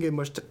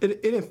much.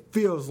 It didn't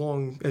feel as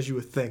long as you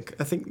would think.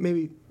 I think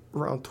maybe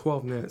around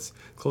 12 minutes,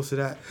 close to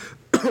that.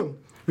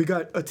 We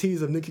got a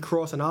tease of Nikki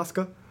Cross and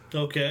Asuka,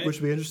 Okay.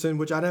 which would be interesting.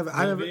 Which I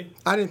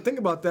didn't think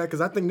about that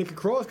because I think Nikki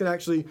Cross can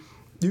actually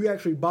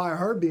buy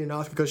her being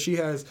Asuka because she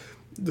has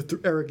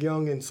Eric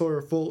Young and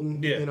Sawyer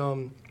Fulton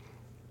and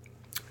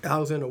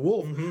Alexander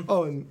Wolf. Mm-hmm.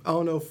 Oh, and I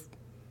don't know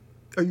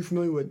are you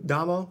familiar with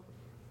Damo?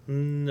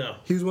 No.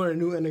 He was one of the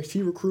new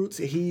NXT recruits.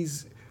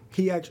 Sanity,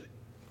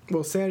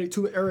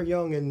 Eric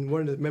Young and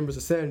one of the members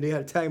of Sanity, they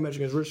had a tag match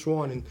against Rich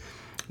Swann and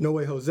No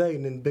Way Jose,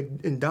 and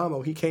then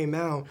Damo, he came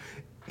down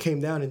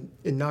and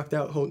knocked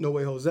out No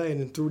Way Jose, and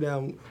then threw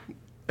down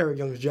Eric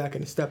Young's jacket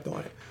and stepped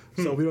on it.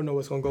 So we don't know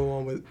what's going to go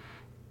on with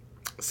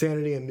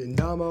Sanity and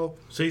Damo.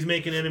 So he's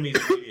making enemies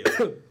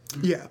immediately.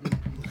 Yeah.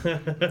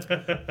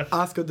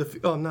 Asuka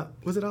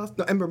was it Asuka?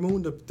 No, Ember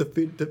Moon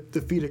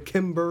defeated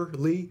Kimber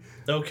Lee.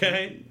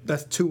 Okay.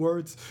 That's 2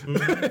 words.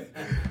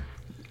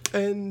 Mm-hmm.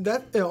 And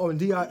that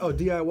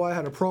DIY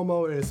had a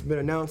promo, and it's been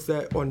announced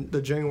that on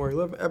the January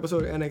 11th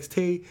episode of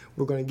NXT,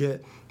 we're going to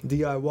get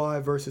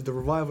DIY versus the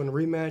Revival in a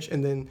rematch,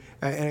 and then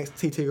at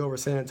NXT TakeOver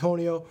San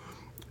Antonio,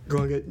 we're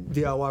going to get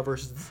DIY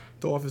versus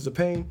the Office of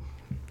Pain,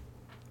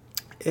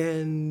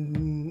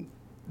 and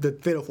the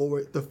Fatal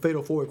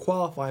 4-Way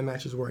qualifying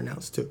matches were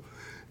announced too.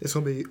 It's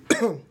going to be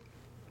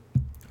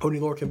Oney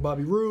Lorcan,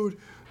 Bobby Roode,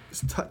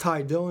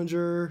 Ty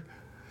Dillinger.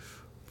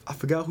 I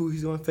forgot who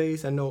he's going to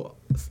face. I know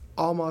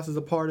Almas is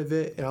a part of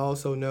it, and I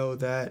also know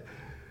that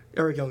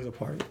Eric Young is a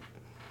part of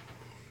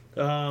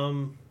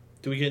it.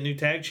 Do we get new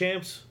tag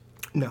champs?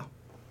 No.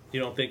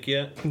 You don't think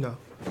yet? No.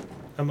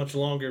 How much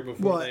longer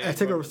before Well, they I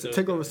take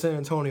over San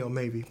Antonio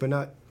maybe, but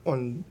not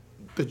on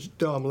the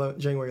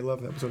January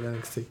 11th episode of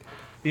NXT.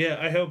 Yeah,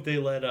 I hope they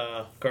let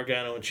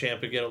Gargano and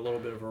Ciampa get a little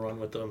bit of a run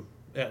with them,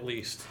 at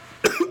least.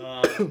 Do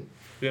you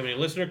have any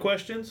listener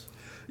questions?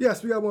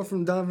 Yes, we got one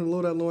from Donovan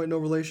Low That Lloyd, no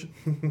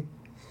relation.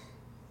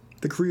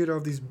 The creator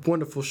of these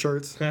wonderful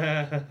shirts.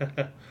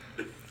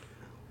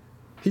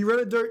 He read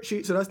a dirt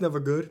sheet, so that's never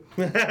good.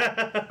 We're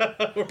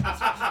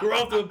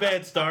off to a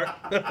bad start.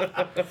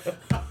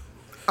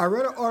 I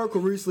read an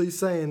article recently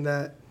saying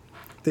that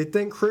they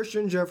think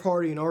Christian, Jeff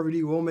Hardy, and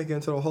RVD won't make it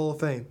into the Hall of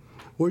Fame.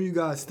 What do you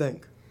guys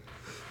think?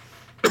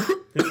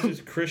 This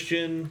is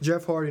Christian.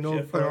 Jeff Hardy and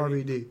Jeff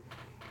Hardy. RVD.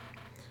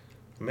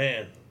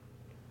 Man.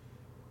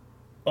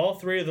 All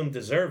 3 of them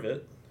deserve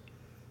it.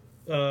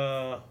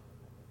 And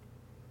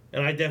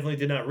I definitely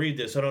did not read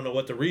this. I don't know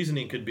what the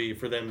reasoning could be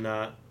for them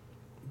not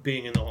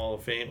being in the Hall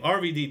of Fame.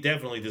 RVD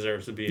definitely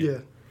deserves to be in. Yeah.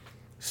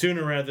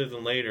 Sooner rather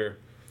than later.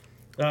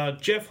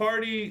 Jeff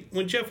Hardy,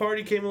 when Jeff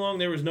Hardy came along,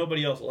 there was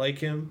nobody else like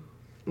him.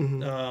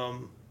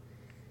 Mm-hmm.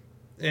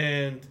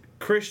 And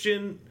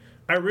Christian,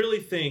 I really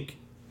think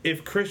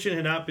if Christian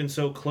had not been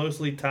so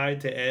closely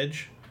tied to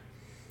Edge,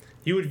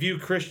 you would view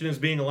Christian as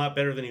being a lot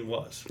better than he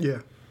was.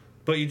 Yeah.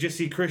 But you just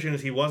see Christian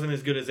as he wasn't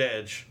as good as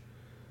Edge,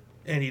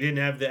 and he didn't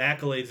have the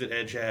accolades that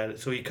Edge had,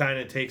 so he kind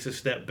of takes a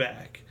step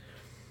back.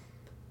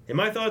 And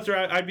my thoughts are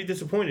I'd be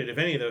disappointed if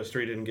any of those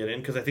 3 didn't get in,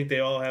 because I think they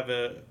all have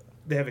a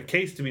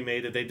case to be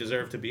made that they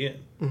deserve to be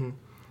in.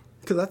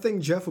 Because I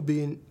think Jeff will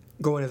be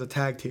going as a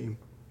tag team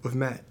with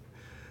Matt.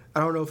 I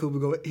don't know if he'll be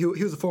going. He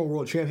was a former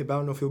world champion, but I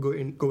don't know if he'll go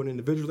in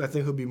individually. I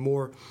think he'll be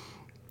more.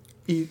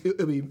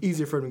 It'll be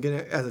easier for him to get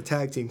in as a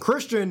tag team.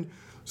 Christian,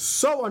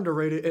 so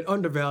underrated and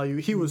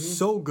undervalued. He was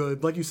so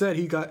good. Like you said,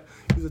 he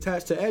was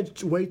attached to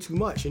Edge way too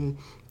much, and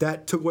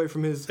that took away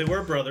from his. They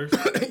were brothers.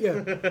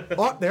 Yeah,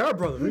 they are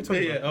brothers. What are you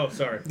talking Yeah. about? Oh,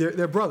 sorry.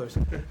 They're brothers,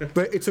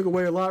 but it took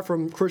away a lot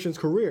from Christian's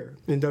career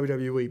in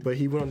WWE. But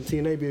he went on to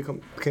TNA,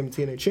 became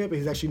the TNA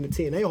champion. He's actually in the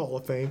TNA Hall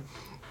of Fame.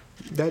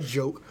 That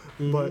joke,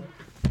 but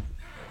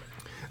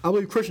I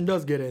believe Christian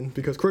does get in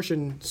because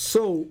Christian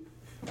so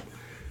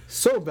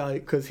so badly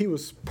because he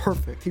was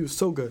perfect. He was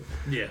so good.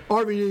 Yeah.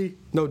 RVD,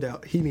 no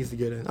doubt, he needs to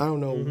get in. I don't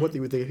know what they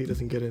would think if he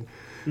doesn't get in.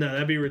 No,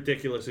 that'd be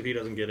ridiculous if he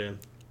doesn't get in.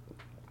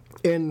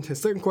 And his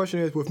second question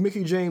is, with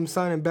Mickie James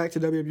signing back to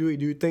WWE,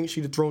 do you think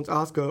she dethrones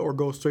Asuka or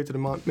goes straight to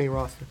the main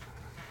roster?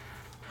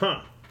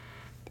 Huh.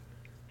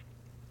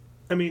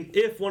 I mean,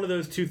 if one of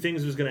those two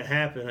things was going to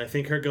happen, I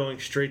think her going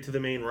straight to the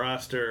main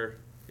roster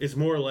is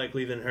more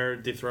likely than her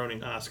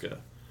dethroning Asuka.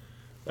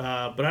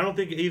 But I don't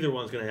think either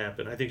one's going to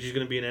happen. I think she's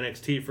going to be in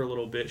NXT for a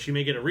little bit. She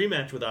may get a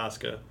rematch with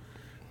Asuka,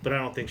 but I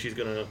don't think she's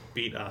going to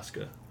beat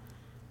Asuka.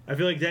 I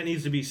feel like that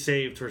needs to be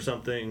saved for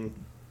something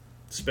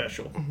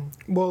special.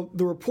 Well,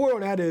 the report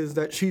on that is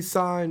that she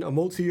signed a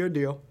multi-year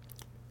deal,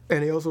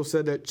 and they also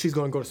said that she's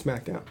going to go to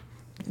SmackDown.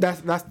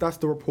 That's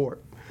the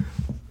report.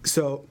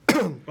 So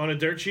On a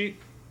dirt sheet?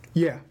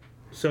 yeah,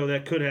 So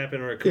that could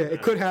happen or it could not.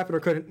 it could happen or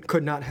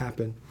could not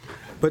happen,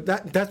 but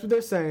that's what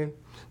they're saying.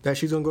 That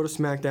she's gonna go to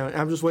SmackDown.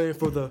 I'm just waiting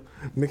for the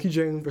Mickie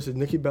James versus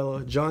Nikki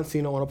Bella, John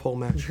Cena on a pole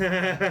match.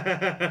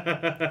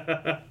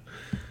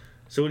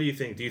 So what do you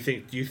think? Do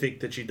you think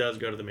that she does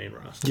go to the main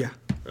roster? Yeah.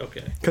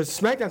 Okay. Because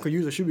SmackDown could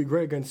use her. She'd be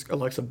great against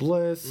Alexa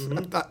Bliss.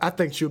 I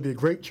think she'll be a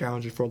great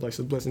challenger for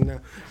Alexa Bliss.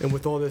 And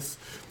with all this,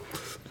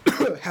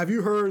 have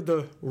you heard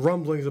the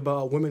rumblings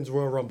about Women's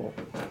Royal Rumble?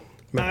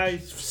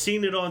 I've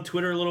seen it on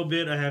Twitter a little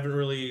bit. I haven't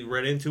really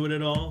read into it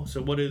at all.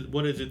 So what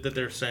is it that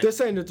they're saying? They're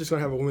saying they're just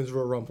going to have a Women's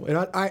Royal Rumble. And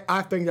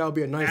I think that would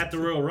be a nice... At the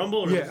Royal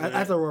Rumble? Or yeah,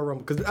 at the Royal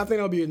Rumble. Because I think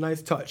that would be a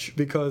nice touch.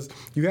 Because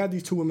you have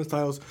these two women's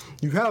titles.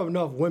 You have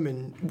enough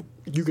women.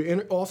 You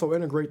could also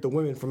integrate the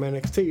women from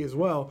NXT as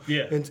well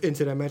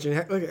into that match. And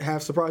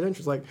have surprise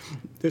entrants. Like,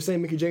 they're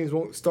saying Mickie James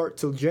won't start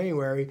till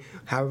January.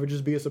 However,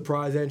 just be a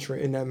surprise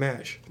entrant in that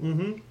match.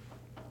 Mm-hmm.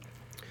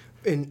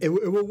 And it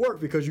will work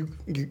because you're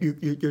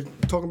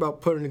talking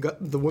about putting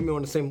the women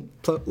on the same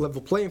level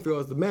playing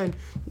field as the men.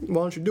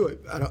 Why don't you do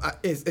it?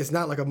 It's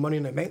not like a Money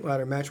in the Bank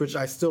ladder match, which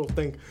I don't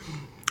think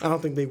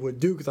they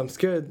would do because I'm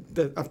scared.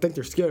 I think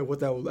they're scared of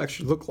what that will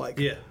actually look like.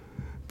 Yeah.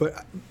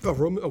 But I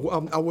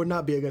would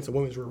not be against a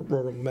women's Royal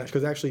Rumble match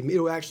because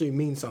it'll actually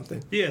mean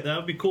something. Yeah, that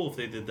would be cool if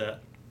they did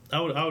that.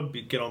 I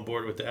would get on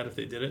board with that if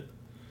they did it.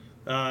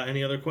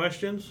 Any other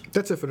questions?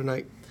 That's it for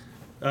tonight.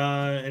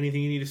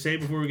 Anything you need to say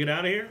before we get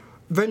out of here?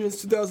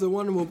 Vengeance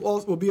 2001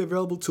 will be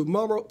available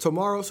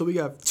tomorrow, so we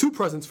have two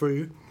presents for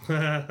you.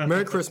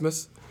 Merry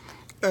Christmas.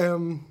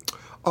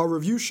 Our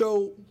review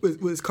show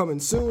is coming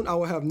soon. I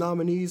will have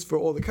nominees for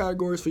all the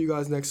categories for you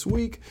guys next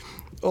week.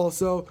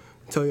 Also,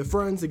 tell your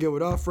friends to get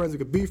with our friends. We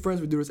could be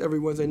friends. We do this every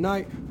Wednesday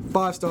night.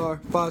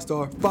 5-star,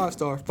 5-star,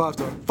 5-star,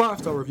 5-star,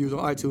 5-star reviews on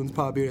iTunes,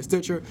 Podbean, and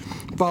Stitcher.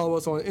 Follow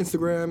us on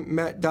Instagram,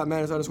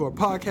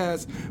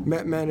 Matt.Madness_podcast,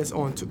 Matt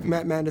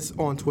Madness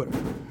on Twitter.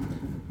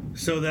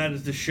 So that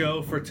is the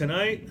show for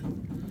tonight.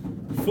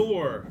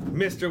 For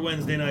Mr.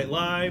 Wednesday Night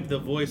Live, the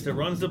voice that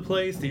runs the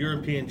place, the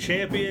European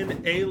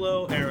champion,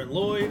 ALO, Aaron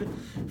Lloyd.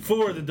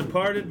 For The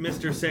Departed,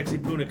 Mr. Sexy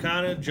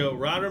Punakana, Joe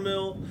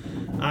Rottermill.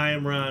 I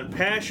am Ron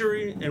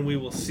Pashery, and we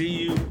will see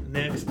you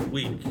next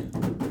week.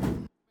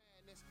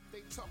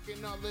 They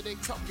talking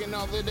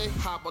all of they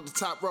hop on the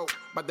top rope,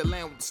 by the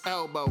land with this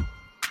elbow.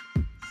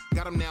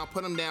 Got him now,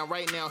 put him down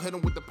right now, hit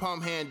him with the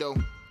palm handle.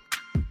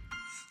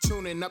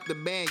 Tuning up the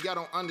band, y'all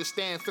don't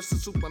understand. Fist of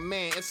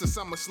Superman, it's a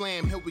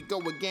SummerSlam. Here we go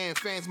again.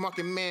 Fans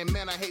marking man,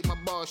 I hate my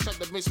balls. Shut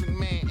the Vince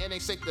McMahon, it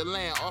ain't safe to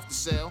land off the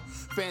cell.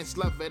 Fans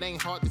love it,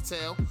 ain't hard to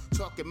tell.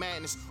 Talking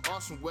madness,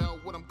 awesome. Well,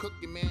 what I'm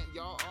cooking, man,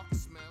 y'all off the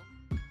smell.